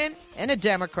president and a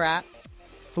Democrat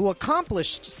who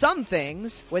accomplished some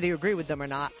things, whether you agree with them or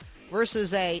not,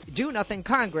 versus a do-nothing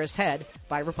Congress led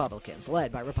by Republicans.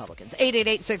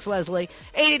 888-6-LESLIE,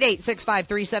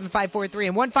 888-653-7543.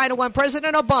 And one final one,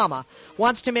 President Obama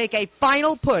wants to make a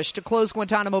final push to close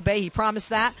Guantanamo Bay. He promised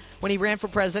that when he ran for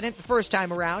president the first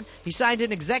time around. He signed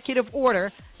an executive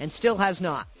order and still has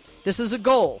not. This is a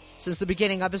goal since the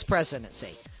beginning of his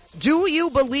presidency. Do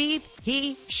you believe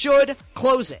he should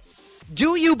close it?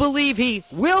 Do you believe he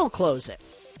will close it?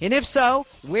 And if so,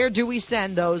 where do we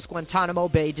send those Guantanamo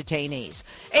Bay detainees?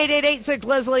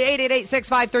 888-6-LESLIE,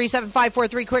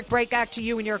 888-653-7543. Quick break. Back to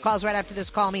you and your calls right after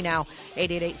this. Call me now,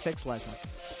 888-6-LESLIE.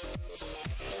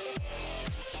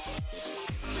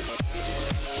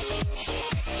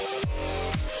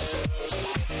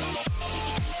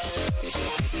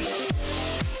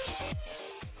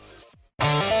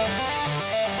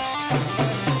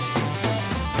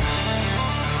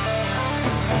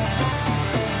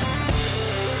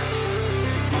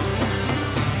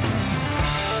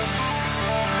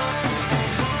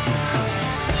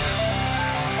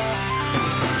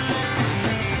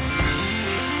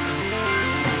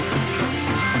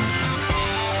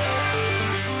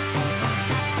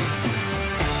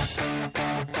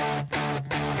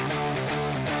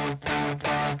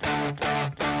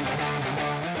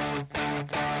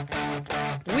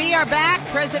 We are back.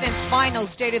 President's final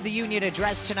State of the Union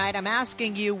address tonight. I'm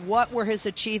asking you, what were his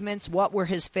achievements? What were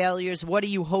his failures? What are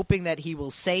you hoping that he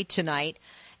will say tonight?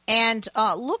 And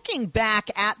looking back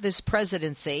at this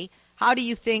presidency, how do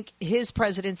you think his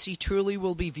presidency truly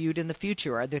will be viewed in the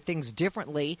future? Are there things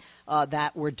differently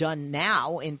that were done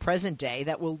now in present day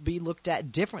that will be looked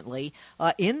at differently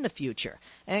in the future?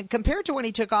 And compared to when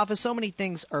he took office, so many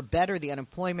things are better. The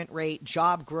unemployment rate,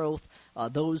 job growth,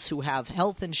 those who have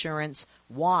health insurance.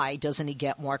 Why doesn't he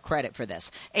get more credit for this?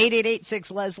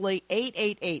 888-6-LESLIE,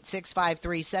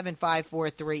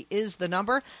 888-653-7543 is the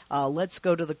number. Let's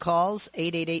go to the calls.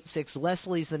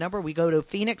 888-6-LESLIE is the number. We go to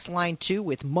Phoenix, line 2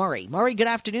 with Murray. Murray, good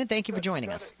afternoon. Thank you for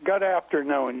joining us. Good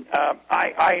afternoon.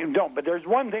 I don't, but there's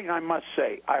one thing I must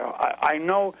say. I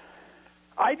know,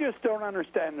 I just don't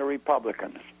understand the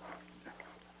Republicans.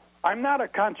 I'm not a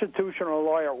constitutional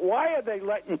lawyer. Why are they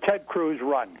letting Ted Cruz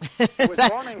run?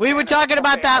 We were talking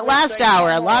about that last hour.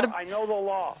 I know the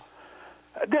law.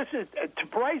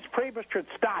 Bryce Priebus should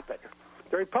stop it.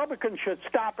 The Republicans should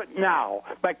stop it now.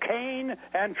 McCain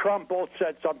and Trump both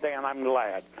said something, and I'm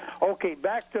glad. Okay,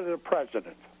 back to the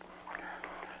president.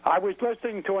 I was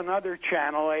listening to another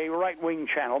channel, a right-wing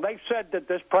channel. They said that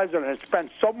this president has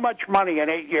spent so much money in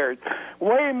 8 years,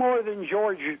 way more than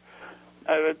George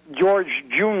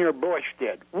Jr. Bush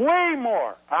did. Way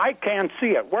more. I can't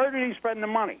see it. Where did he spend the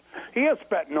money? He has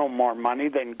spent no more money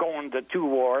than going to 2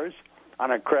 wars on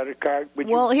a credit card.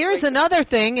 Well, here's another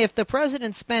thing. If the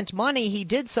president spent money, he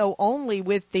did so only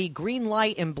with the green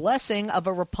light and blessing of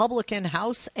a Republican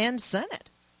House and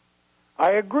Senate.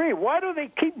 I agree. Why do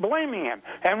they keep blaming him?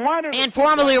 And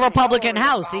formerly a Republican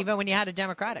House, even when you had a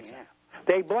Democratic Senate.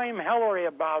 They blame Hillary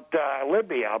about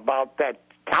Libya, about that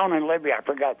town in Libya, I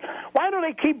forgot. Why do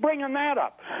they keep bringing that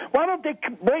up? Why don't they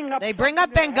bring up... They bring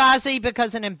up Benghazi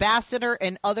because an ambassador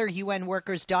and other UN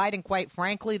workers died, and quite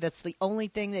frankly, that's the only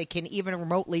thing they can even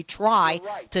remotely try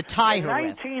to tie her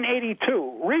with. In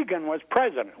 1982, Reagan was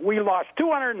president. We lost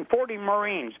 240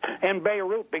 Marines in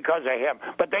Beirut because of him,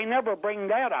 but they never bring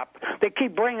that up. They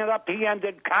keep bringing it up. He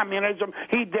ended communism.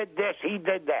 He did this. He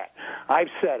did that. I've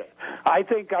said it. I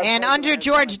think... And under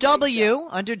George W.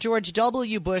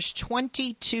 Bush,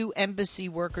 22 embassy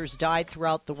workers died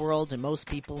throughout the world, and most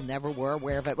people never were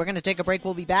aware of it. We're going to take a break.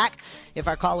 We'll be back. If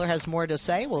our caller has more to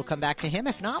say, we'll come back to him.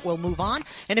 If not, we'll move on.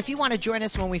 And if you want to join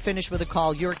us when we finish with a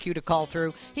call, your cue to call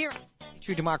through here.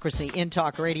 True Democracy in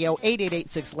Talk Radio.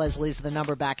 888-6-LESLIE is the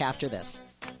number. Back after this.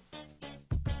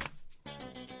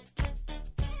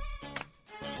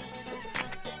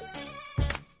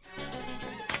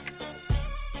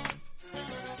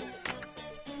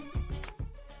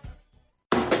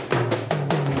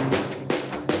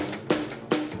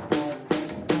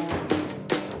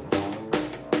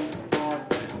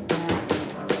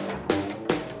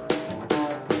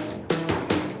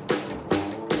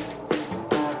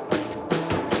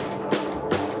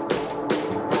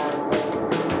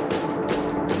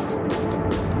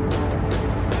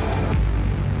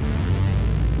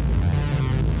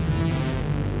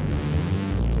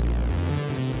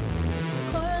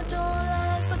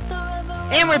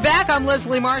 And we're back. I'm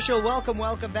Leslie Marshall.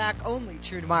 Welcome back. Only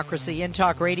True Democracy in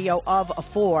Talk Radio of,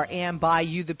 for, and by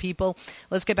you, the people.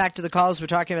 Let's get back to the calls. We're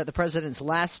talking about the president's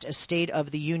last State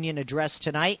of the Union address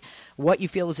tonight, what you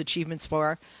feel his achievements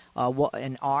are,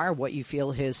 what you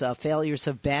feel his failures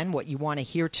have been, what you want to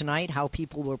hear tonight, how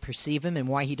people will perceive him, and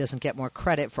why he doesn't get more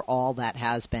credit for all that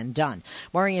has been done.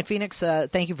 Maury in Phoenix,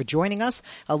 thank you for joining us.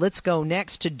 Let's go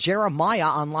next to Jeremiah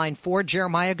on line 4.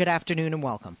 Jeremiah, good afternoon and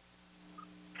welcome.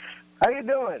 How you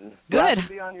doing? Good. Glad to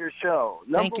be on your show.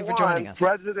 Thank you for joining us.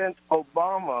 President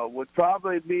Obama would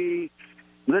probably be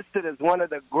listed as one of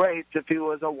the greats if he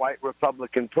was a white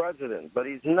Republican president, but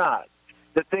he's not.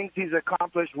 The things he's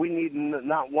accomplished, we need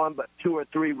not one but 2 or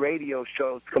 3 radio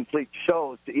shows, complete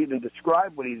shows, to even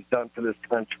describe what he's done for this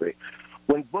country.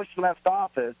 When Bush left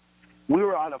office, we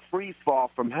were on a free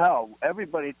fall from hell.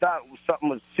 Everybody thought something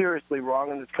was seriously wrong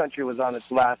and this country was on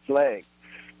its last leg.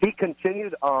 He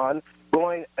continued on,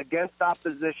 going against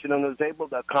opposition, and was able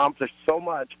to accomplish so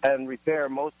much and repair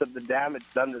most of the damage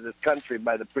done to this country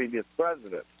by the previous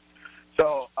president.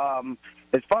 So,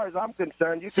 as far as I'm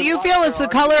concerned, you feel it's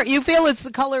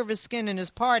the color of his skin and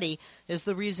his party is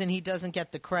the reason he doesn't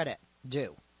get the credit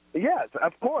due. Yes,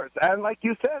 of course. And like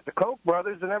you said, the Koch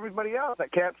brothers and everybody else, they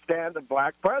can't stand a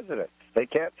black president. They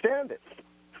can't stand it.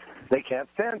 They can't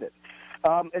stand it.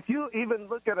 If you even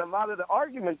look at a lot of the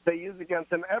arguments they use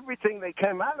against him, everything they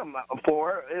came at him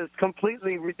for is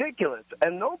completely ridiculous.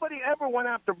 And nobody ever went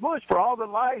after Bush for all the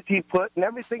lies he put and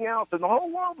everything else. And the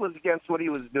whole world was against what he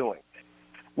was doing.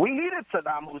 We needed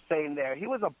Saddam Hussein there. He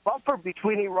was a buffer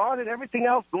between Iran and everything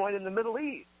else going in the Middle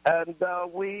East. And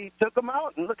we took him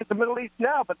out. And look at the Middle East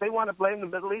now. But they want to blame the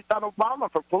Middle East on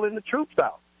Obama for pulling the troops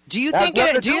out. Do you think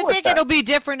it'll be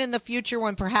different in the future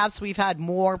when perhaps we've had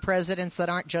more presidents that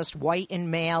aren't just white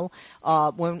and male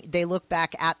when they look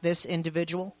back at this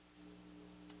individual?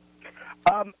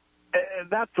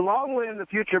 That's a long way in the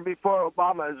future before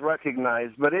Obama is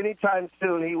recognized. But anytime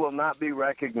soon, he will not be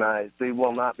recognized. He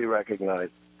will not be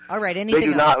recognized. All right. Anything else?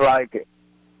 They do else? not like it.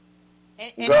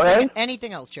 Go ahead.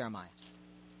 Anything else, Jeremiah?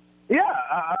 Yeah,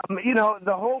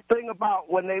 the whole thing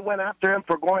about when they went after him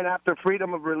for going after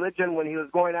freedom of religion, when he was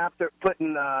going after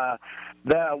putting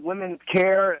the women's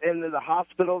care into the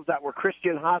hospitals that were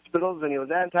Christian hospitals, and he was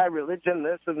anti-religion,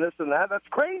 this and this and that. That's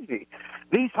crazy.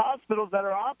 These hospitals that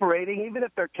are operating, even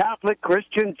if they're Catholic,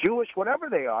 Christian, Jewish, whatever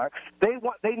they are, they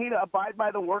need to abide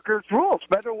by the workers' rules,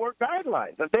 federal work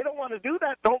guidelines. If they don't want to do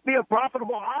that, don't be a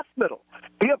profitable hospital.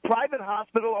 Be a private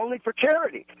hospital only for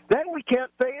charity. Then we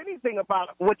can't say anything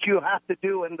about what you have to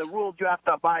do and the rules you have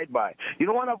to abide by. You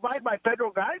don't want to abide by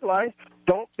federal guidelines,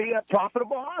 don't be a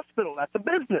profitable hospital. That's a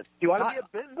business. You want to be a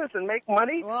business and make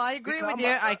money? Well, I agree with you.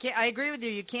 I agree with you.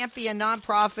 You can't be a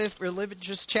nonprofit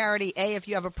religious charity, A, if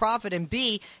you have a profit, and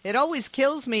B, it always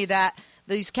kills me that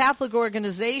these Catholic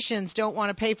organizations don't want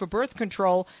to pay for birth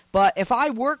control, but if I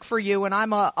work for you and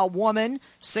I'm a woman,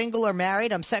 single or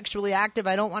married, I'm sexually active,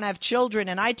 I don't want to have children,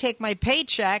 and I take my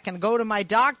paycheck and go to my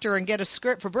doctor and get a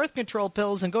script for birth control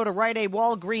pills and go to Rite Aid,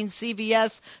 Walgreens,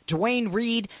 CVS, Duane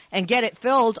Reade and get it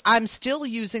filled, I'm still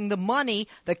using the money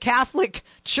the Catholic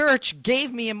Church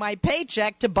gave me in my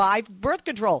paycheck to buy birth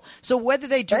control. So whether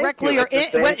they directly or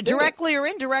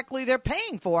indirectly, they're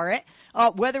paying for it,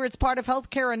 whether it's part of health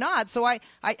care or not. So I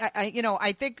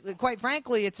think, quite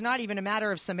frankly, it's not even a matter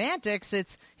of semantics.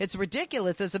 It's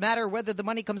ridiculous. It's a matter of whether the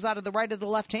money comes out of the right or the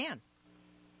left hand.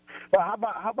 Well,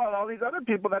 how about all these other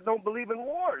people that don't believe in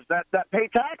wars, that pay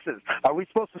taxes? Are we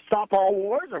supposed to stop all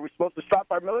wars? Are we supposed to stop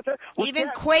our military? Even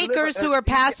Quakers who are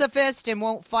pacifist and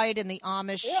won't fight, and the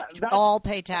Amish all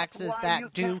pay taxes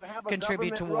that do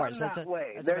contribute to wars. That's a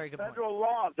very good point. There's federal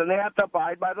laws, and they have to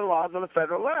abide by the laws of the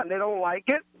federal land. They don't like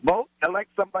it, vote,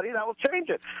 elect somebody that will change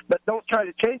it. But don't try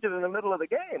to change it in the middle of the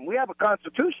game. We have a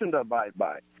constitution to abide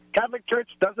by. Catholic Church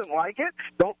doesn't like it.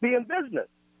 Don't be in business.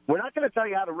 We're not going to tell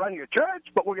you how to run your church,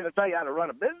 but we're going to tell you how to run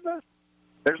a business.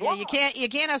 You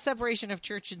can't have separation of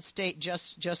church and state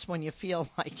just when you feel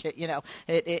like it.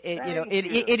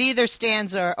 It either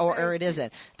stands or it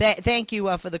isn't. Thank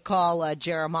you for the call,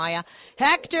 Jeremiah.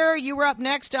 Hector, you were up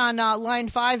next on line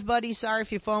 5, buddy. Sorry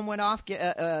if your phone went off.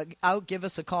 Give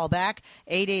us a call back.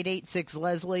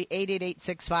 888-6-LESLIE,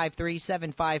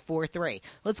 888-653-7543.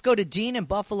 Let's go to Dean in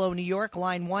Buffalo, New York,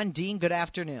 line 1. Dean, good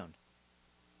afternoon.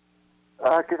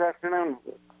 Good afternoon.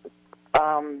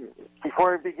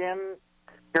 Before I begin,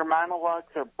 your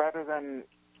monologues are better than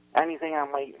anything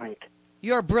on late night.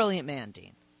 You're a brilliant man,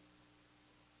 Dean.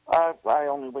 I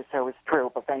only wish that was true,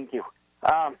 but thank you. If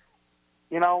I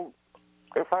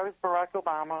was Barack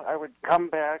Obama, I would come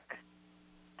back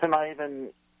tonight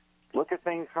and look at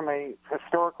things from a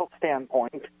historical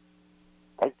standpoint.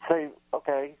 I'd say,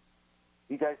 okay,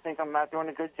 you guys think I'm not doing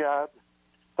a good job.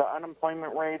 The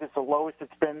unemployment rate is the lowest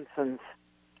it's been since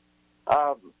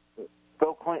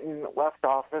Bill Clinton left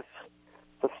office.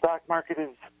 The stock market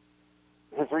has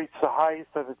reached the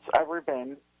highest that it's ever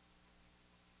been.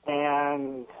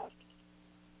 And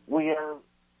we are...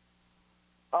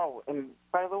 Oh, and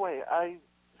by the way, I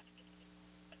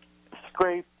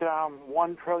scraped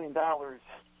 $1 trillion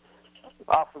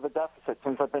off of the deficit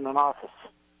since I've been in office.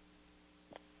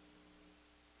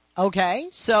 Okay,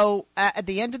 so at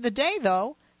the end of the day,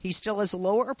 though, he still has a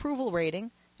lower approval rating,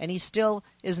 and he still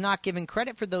is not given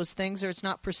credit for those things, or it's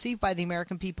not perceived by the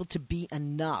American people to be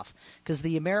enough. Because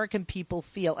the American people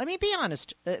feel, be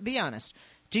honest.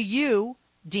 Do you,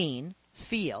 Dean,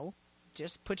 feel,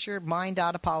 just put your mind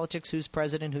out of politics, who's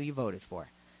president, who you voted for.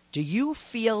 Do you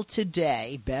feel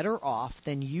today better off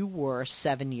than you were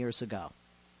 7 years ago?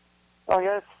 Oh,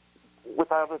 yes,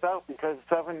 without a doubt, because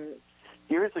 7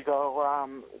 years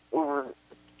ago, we were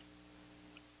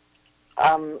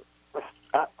on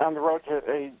the road to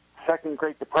a second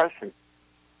Great Depression.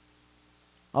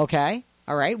 Okay.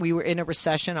 All right. We were in a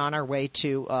recession on our way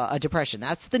to a depression.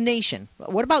 That's the nation.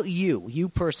 What about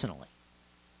you personally?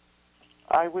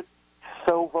 I would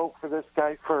so vote for this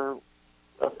guy for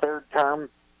a third term.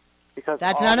 Because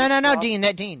that's no, Dean.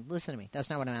 Dean, listen to me. That's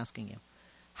not what I'm asking you.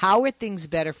 How are things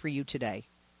better for you today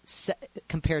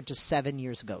compared to 7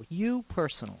 years ago? You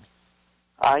personally.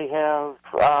 I have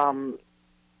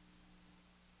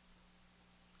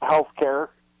health care.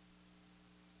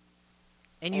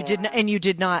 And you did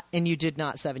not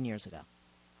 7 years ago.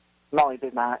 No, I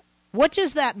did not. What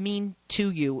does that mean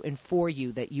to you and for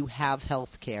you that you have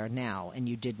health care now and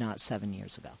you did not 7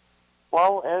 years ago?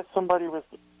 Well, as somebody with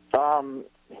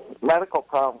medical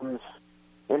problems,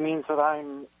 it means that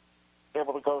I'm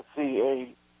able to go see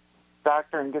a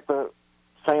doctor and get the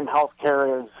same health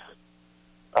care as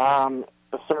a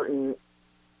certain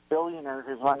billionaire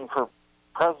who's running for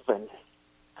president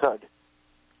could.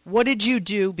 What did you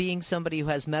do being somebody who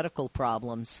has medical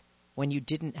problems when you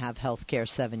didn't have health care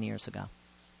 7 years ago?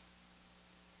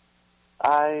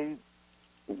 I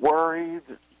worried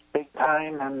big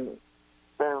time, and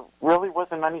there really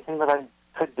wasn't anything that I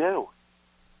could do.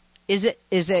 Is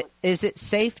it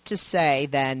safe to say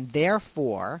then,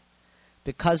 therefore,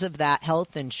 because of that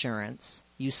health insurance,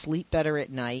 you sleep better at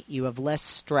night, you have less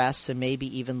stress and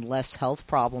maybe even less health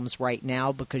problems right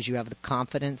now because you have the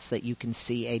confidence that you can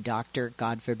see a doctor,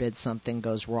 God forbid something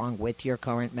goes wrong with your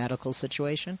current medical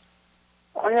situation?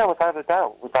 Oh, yeah, without a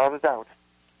doubt.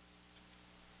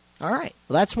 All right.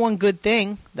 Well, that's one good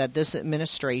thing that this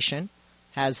administration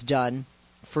has done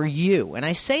for you. And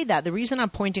I say that, the reason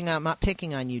I'm not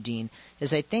picking on you, Dean,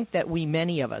 is I think that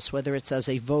many of us, whether it's as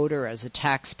a voter, as a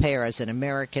taxpayer, as an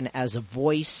American, as a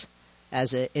voice,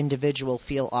 as an individual,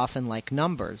 feel often like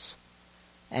numbers.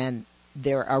 And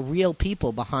there are real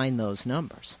people behind those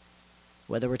numbers.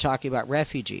 Whether we're talking about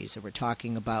refugees, or we're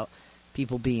talking about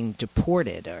people being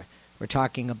deported, or we're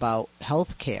talking about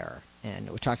health care, and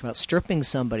we're talking about stripping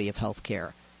somebody of health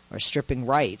care, or stripping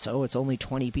rights. Oh, it's only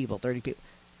 20 people, 30 people.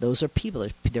 Those are people.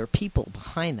 There are people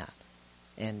behind that.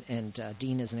 And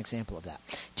Dean is an example of that.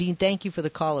 Dean, thank you for the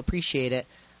call. Appreciate it.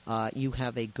 You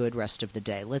have a good rest of the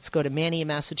day. Let's go to Manny in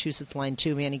Massachusetts, line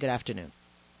 2. Manny, good afternoon.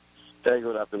 Hey,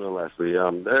 good afternoon, Leslie.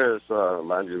 There's a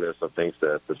laundry list of things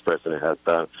that this president has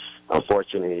done.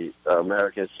 Unfortunately,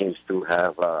 Americans seem to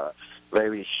have a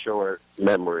very short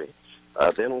memory.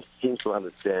 They don't seem to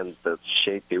understand the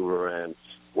shape they were in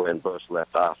when Bush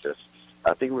left office.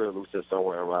 I think we were losing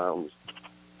somewhere around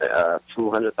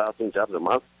 200,000 jobs a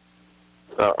month,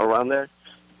 around there.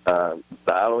 The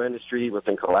auto industry was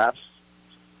in collapse.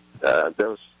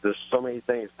 There's so many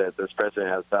things that this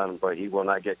president has done, but he will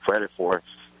not get credit for.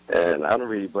 And I don't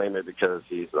really blame it because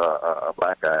he's a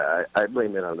black guy. I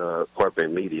blame it on the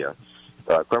corporate media.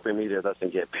 Corporate media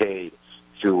doesn't get paid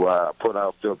to put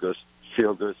out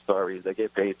feel-good stories. They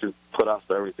get paid to put out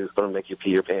stories that's going to make you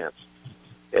pee your pants.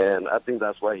 And I think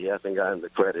that's why he hasn't gotten the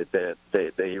credit that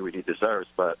he really deserves.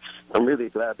 But I'm really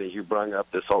glad that you brought up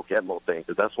this whole Gitmo thing,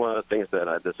 because that's one of the things that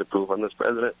I disapprove on this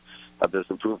president. I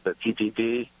disapprove the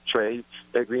TPP trade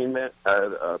agreement,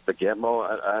 the Gitmo.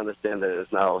 I understand that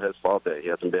it's now his fault that he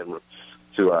hasn't been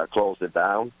to close it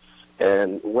down.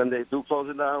 And when they do close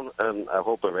it down, and I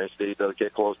hope eventually it does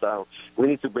get closed down, we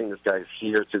need to bring this guy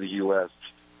here to the U.S.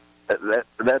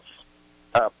 Let's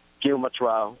give him a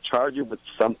trial, charge him with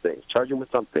something,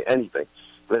 anything.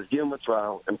 Let's give him a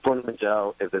trial and put him in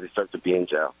jail if they deserve to be in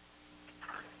jail.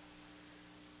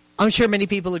 I'm sure many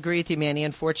people agree with you, Manny.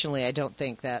 Unfortunately, I don't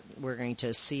think that we're going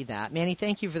to see that. Manny,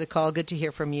 thank you for the call. Good to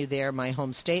hear from you there, my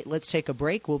home state. Let's take a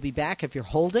break. We'll be back. If you're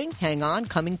holding, hang on,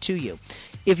 coming to you.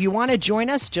 If you want to join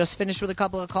us, just finished with a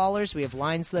couple of callers. We have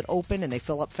lines that open and they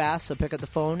fill up fast, so pick up the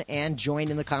phone and join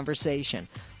in the conversation.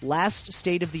 Last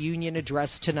State of the Union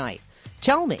address tonight.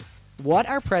 Tell me, what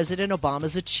are President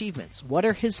Obama's achievements? What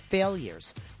are his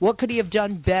failures? What could he have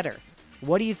done better?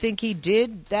 What do you think he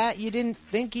did that you didn't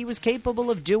think he was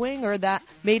capable of doing, or that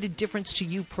made a difference to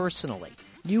you personally?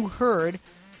 You heard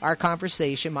our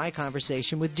conversation, my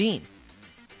conversation with Dean.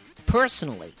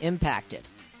 Personally impacted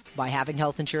by having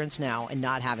health insurance now and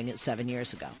not having it 7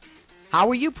 years ago. How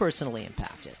were you personally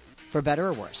impacted? For better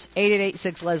or worse?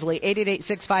 888-6-LESLIE,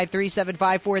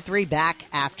 888-653-7543. Back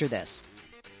after this.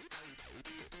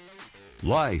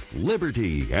 Life,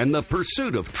 liberty, and the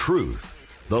pursuit of truth.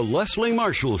 The Leslie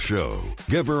Marshall Show.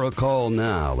 Give her a call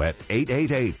now at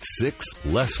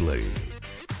 888-6-LESLIE.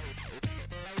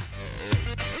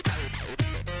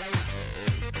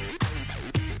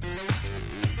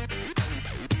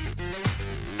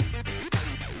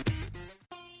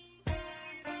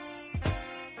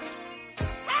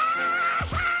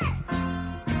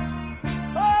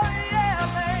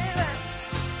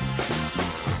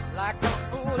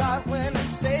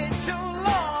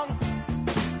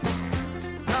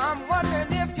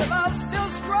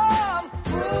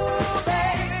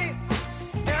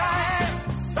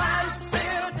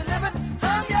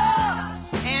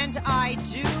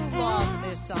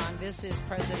 This is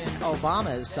President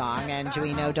Obama's song, and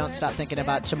we know Don't Stop Thinking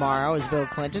About Tomorrow is Bill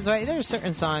Clinton's. Right? There are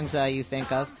certain songs you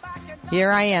think of. Here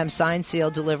I am, sign,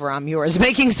 seal, deliver, I'm yours,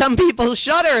 making some people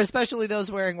shudder, especially those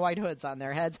wearing white hoods on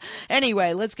their heads.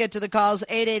 Anyway, let's get to the calls.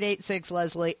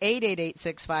 888-6-LESLIE,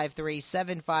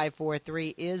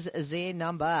 888-653-7543 is the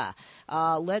number.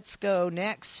 Let's go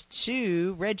next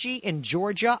to Reggie in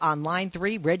Georgia on line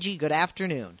 3. Reggie, good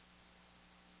afternoon.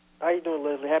 How you doing,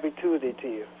 Leslie? Happy Tuesday to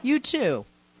you. You too.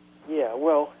 Yeah,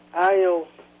 well, while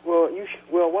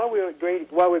we're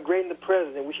grading the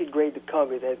president, we should grade the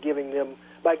Congress as giving them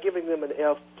an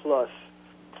F+,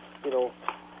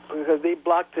 because they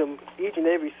blocked him each and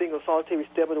every single solitary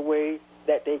step of the way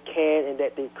that they can and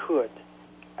that they could.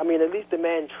 I mean, at least the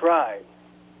man tried.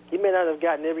 He may not have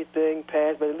gotten everything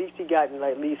passed, but at least he gotten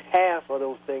at least half of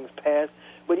those things passed.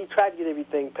 But he tried to get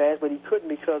everything passed, but he couldn't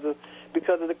because of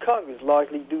the Congress,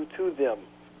 largely due to them.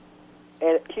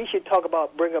 And he should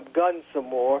bring up guns some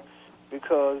more,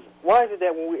 because why is it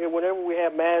that whenever we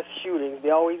have mass shootings, they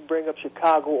always bring up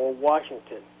Chicago or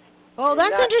Washington? Well,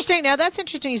 that's interesting. Now, that's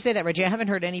interesting you say that, Reggie. I haven't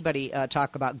heard anybody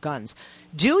talk about guns.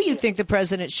 Do you think the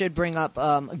president should bring up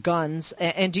guns,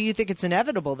 and do you think it's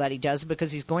inevitable that he does,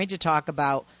 because he's going to talk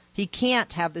about he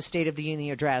can't have the State of the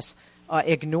Union address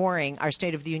ignoring our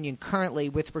State of the Union currently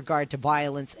with regard to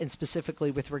violence and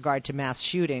specifically with regard to mass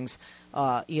shootings,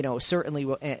 certainly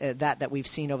that we've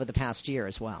seen over the past year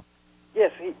as well.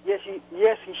 Yes,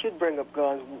 he should bring up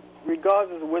guns,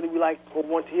 regardless of whether we like or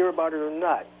want to hear about it or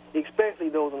not, especially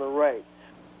those on the right,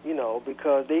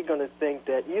 because they're going to think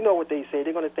that, what they say,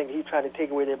 they're going to think he's trying to take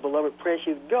away their beloved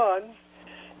precious guns,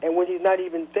 and when he's not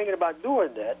even thinking about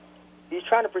doing that, he's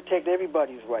trying to protect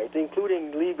everybody's rights,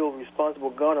 including legal, responsible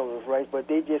gun owners' rights, but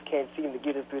they just can't seem to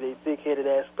get it through their thick-headed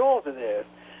ass skulls of theirs.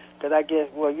 Because I guess,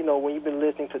 when you've been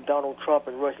listening to Donald Trump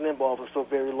and Rush Limbaugh for so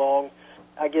very long,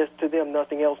 I guess to them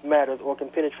nothing else matters or can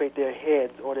penetrate their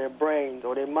heads or their brains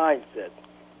or their mindset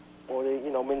or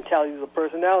their, mentalities or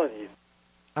personalities.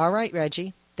 All right,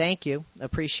 Reggie. Thank you.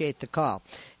 Appreciate the call.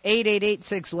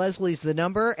 888-6-Leslie's the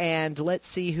number, and let's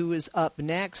see who is up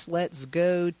next. Let's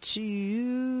go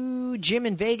to Jim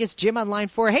in Vegas. Jim on line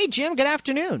 4. Hey, Jim, good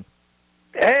afternoon.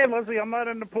 Hey, Leslie, I'm not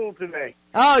in the pool today.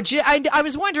 Oh, Jim, I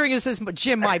was wondering, is this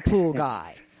Jim, my pool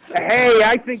guy? Hey,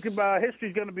 I think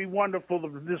history's going to be wonderful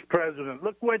of this president.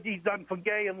 Look what he's done for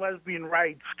gay and lesbian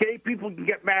rights. Gay people can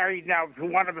get married now if you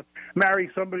want to marry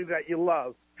somebody that you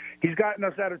love. He's gotten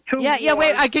us out of two wars. Yeah,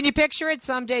 wait, can you picture it?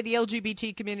 Someday the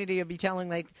LGBT community will be telling,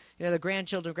 the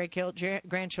grandchildren,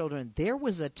 great-grandchildren, there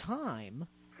was a time, ...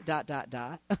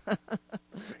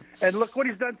 And look what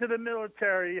he's done to the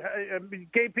military. I mean,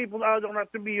 gay people now don't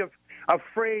have to be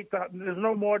afraid. There's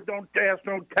no more don't ask,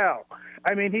 don't tell.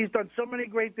 I mean, he's done so many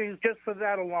great things just for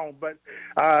that alone. But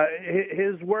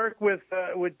his work with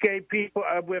gay people,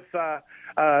 with gun,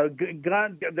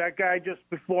 that guy just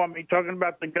before me talking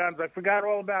about the guns, I forgot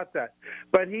all about that.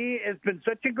 But he has been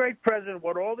such a great president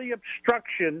with all the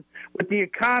obstruction with the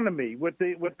economy, with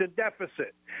the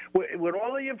deficit, with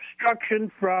all the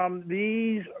obstruction from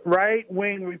these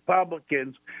right-wing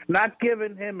Republicans, not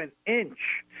giving him an inch.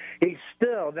 He's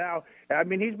still now. I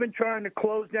mean, he's been trying to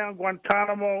close down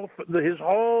Guantanamo for his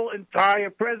whole entire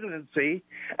presidency,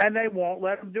 and they won't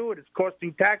let him do it. It's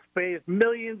costing taxpayers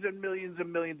millions and millions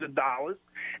and millions of dollars,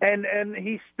 and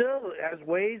he still has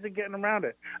ways of getting around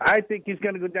it. I think he's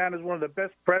going to go down as one of the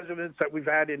best presidents that we've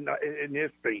had in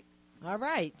history. All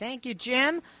right. Thank you,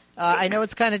 Jim. I know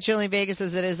it's kind of chilly in Vegas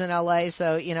as it is in L.A.,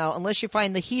 so, unless you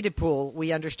find the heated pool,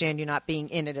 we understand you not being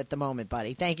in it at the moment,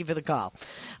 buddy. Thank you for the call.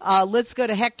 Let's go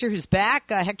to Hector, who's back.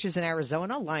 Hector's in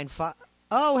Arizona, line 5.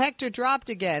 Oh, Hector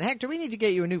dropped again. Hector, we need to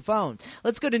get you a new phone.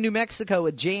 Let's go to New Mexico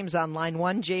with James on line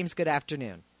 1. James, good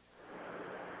afternoon.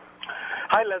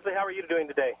 Hi, Leslie. How are you doing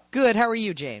today? Good. How are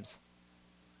you, James?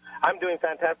 I'm doing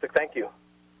fantastic. Thank you.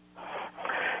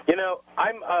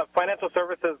 I'm a financial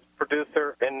services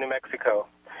producer in New Mexico,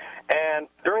 and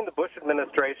during the Bush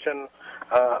administration,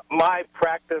 my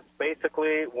practice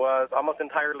basically was almost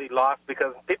entirely lost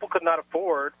because people could not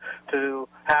afford to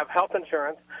have health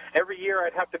insurance. Every year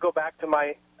I'd have to go back to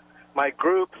my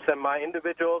groups and my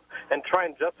individuals and try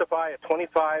and justify a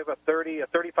 25, a 30, a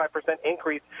 35%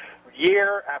 increase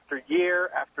year after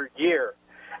year after year.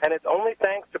 And it's only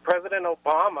thanks to President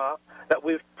Obama that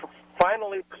we've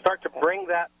finally start to rein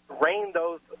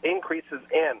those increases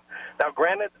in. Now,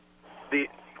 granted, the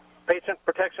Patient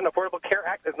Protection Affordable Care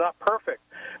Act is not perfect,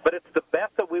 but it's the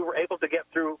best that we were able to get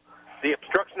through the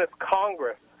obstructionist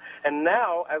Congress. And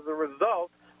now, as a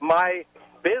result, my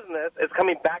business is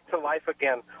coming back to life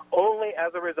again, only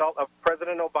as a result of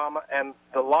President Obama and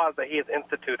the laws that he has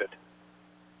instituted.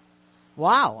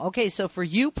 Wow. Okay, so for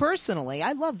you personally,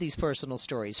 I love these personal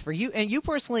stories. For you and you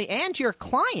personally and your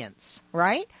clients,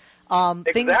 right?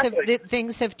 Exactly.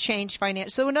 Things have changed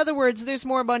financially. So in other words, there's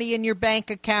more money in your bank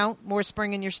account, more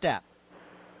spring in your step.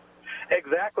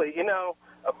 Exactly.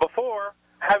 Before,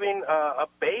 having a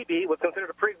baby was considered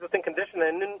a pre-existing condition,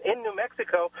 and in New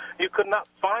Mexico, you could not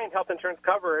find health insurance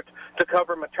coverage to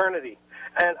cover maternity.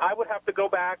 And I would have to go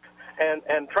back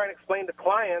and try and explain to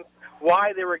clients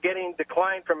why they were getting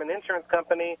declined from an insurance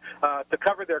company to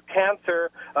cover their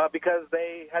cancer because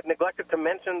they had neglected to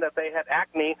mention that they had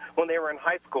acne when they were in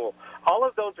high school. All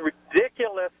of those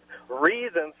ridiculous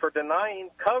reasons for denying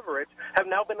coverage have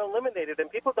now been eliminated,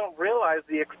 and people don't realize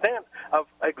the extent of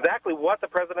exactly what the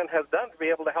president has done to be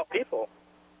able to help people.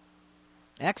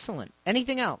 Excellent.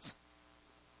 Anything else?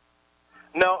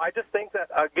 No, I just think that,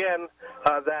 again,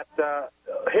 that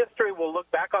history will look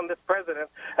back on this president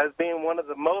as being one of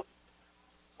the most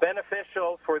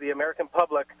beneficial for the American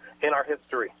public in our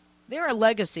history. There are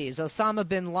legacies. Osama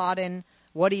bin Laden,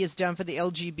 what he has done for the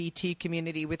LGBT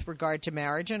community with regard to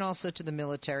marriage and also to the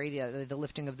military, the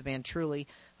lifting of the ban truly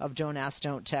of Don't Ask,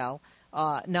 Don't Tell.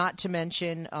 Not to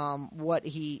mention what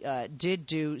he did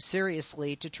do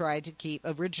seriously to try to keep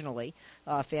originally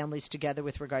families together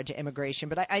with regard to immigration.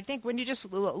 But I think when you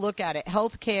just look at it,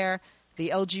 healthcare, the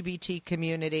LGBT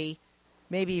community,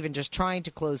 maybe even just trying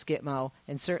to close Gitmo,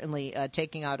 and certainly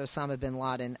taking out Osama bin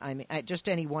Laden. I mean, just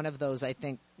any one of those, I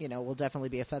think, will definitely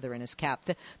be a feather in his cap.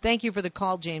 Thank you for the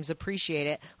call, James. Appreciate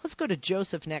it. Let's go to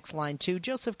Joseph next, line 2.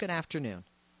 Joseph, good afternoon.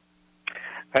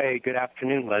 Hey, good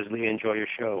afternoon, Leslie. Enjoy your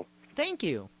show. Thank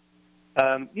you.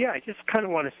 I just kind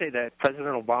of want to say that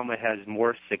President Obama has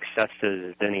more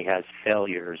successes than he has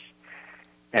failures.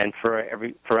 And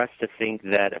for us to think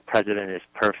that a president is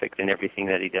perfect in everything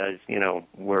that he does,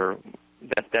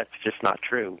 that's just not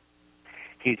true.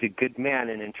 He's a good man,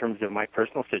 and in terms of my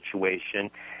personal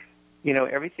situation,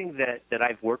 everything that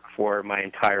I've worked for my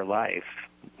entire life,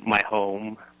 my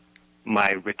home,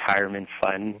 my retirement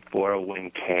fund,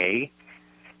 401k,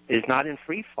 is not in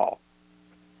free fall.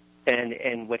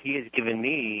 And what he has given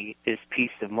me is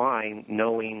peace of mind,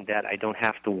 knowing that I don't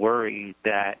have to worry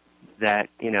that the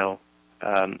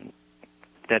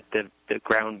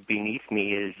ground beneath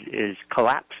me is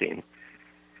collapsing.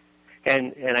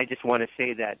 And I just want to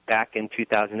say that back in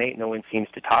 2008, no one seems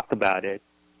to talk about it,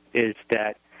 is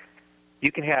that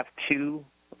you can have two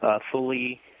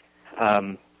gainfully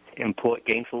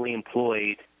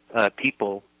employed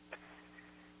people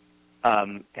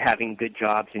having good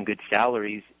jobs and good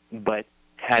salaries, but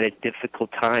had a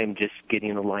difficult time just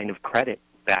getting a line of credit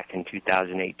back in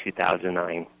 2008,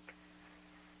 2009.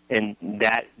 And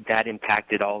that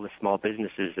impacted all the small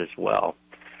businesses as well.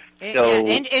 So,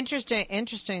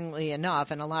 interestingly enough,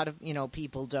 and a lot of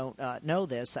people don't know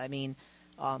this. I mean,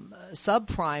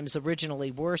 subprimes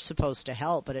originally were supposed to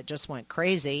help, but it just went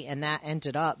crazy, and that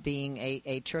ended up being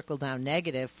a trickle-down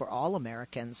negative for all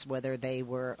Americans, whether they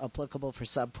were applicable for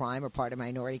subprime or part of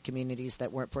minority communities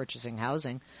that weren't purchasing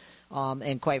housing.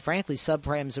 And quite frankly,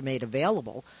 subprimes are made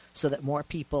available so that more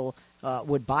people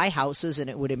would buy houses, and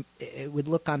it would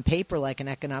look on paper like an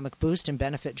economic boost and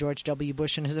benefit George W.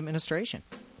 Bush and his administration.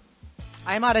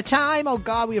 I'm out of time. Oh,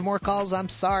 God, we have more calls. I'm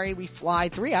sorry. We fly.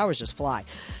 3 hours just fly.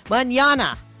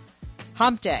 Mañana,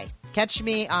 hump day. Catch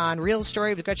me on Real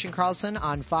Story with Gretchen Carlson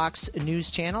on Fox News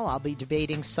Channel. I'll be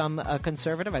debating some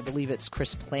conservative. I believe it's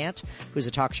Chris Plant, who's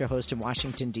a talk show host in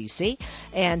Washington, D.C.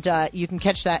 And you can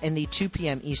catch that in the 2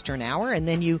 p.m. Eastern hour. And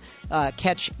then you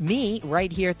catch me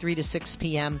right here, 3 to 6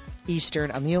 p.m.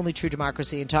 Eastern on the only true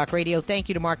democracy in talk radio. Thank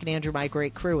you to Mark and Andrew, my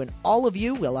great crew, and all of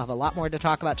you. We'll have a lot more to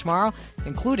talk about tomorrow,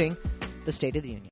 including the State of the Union.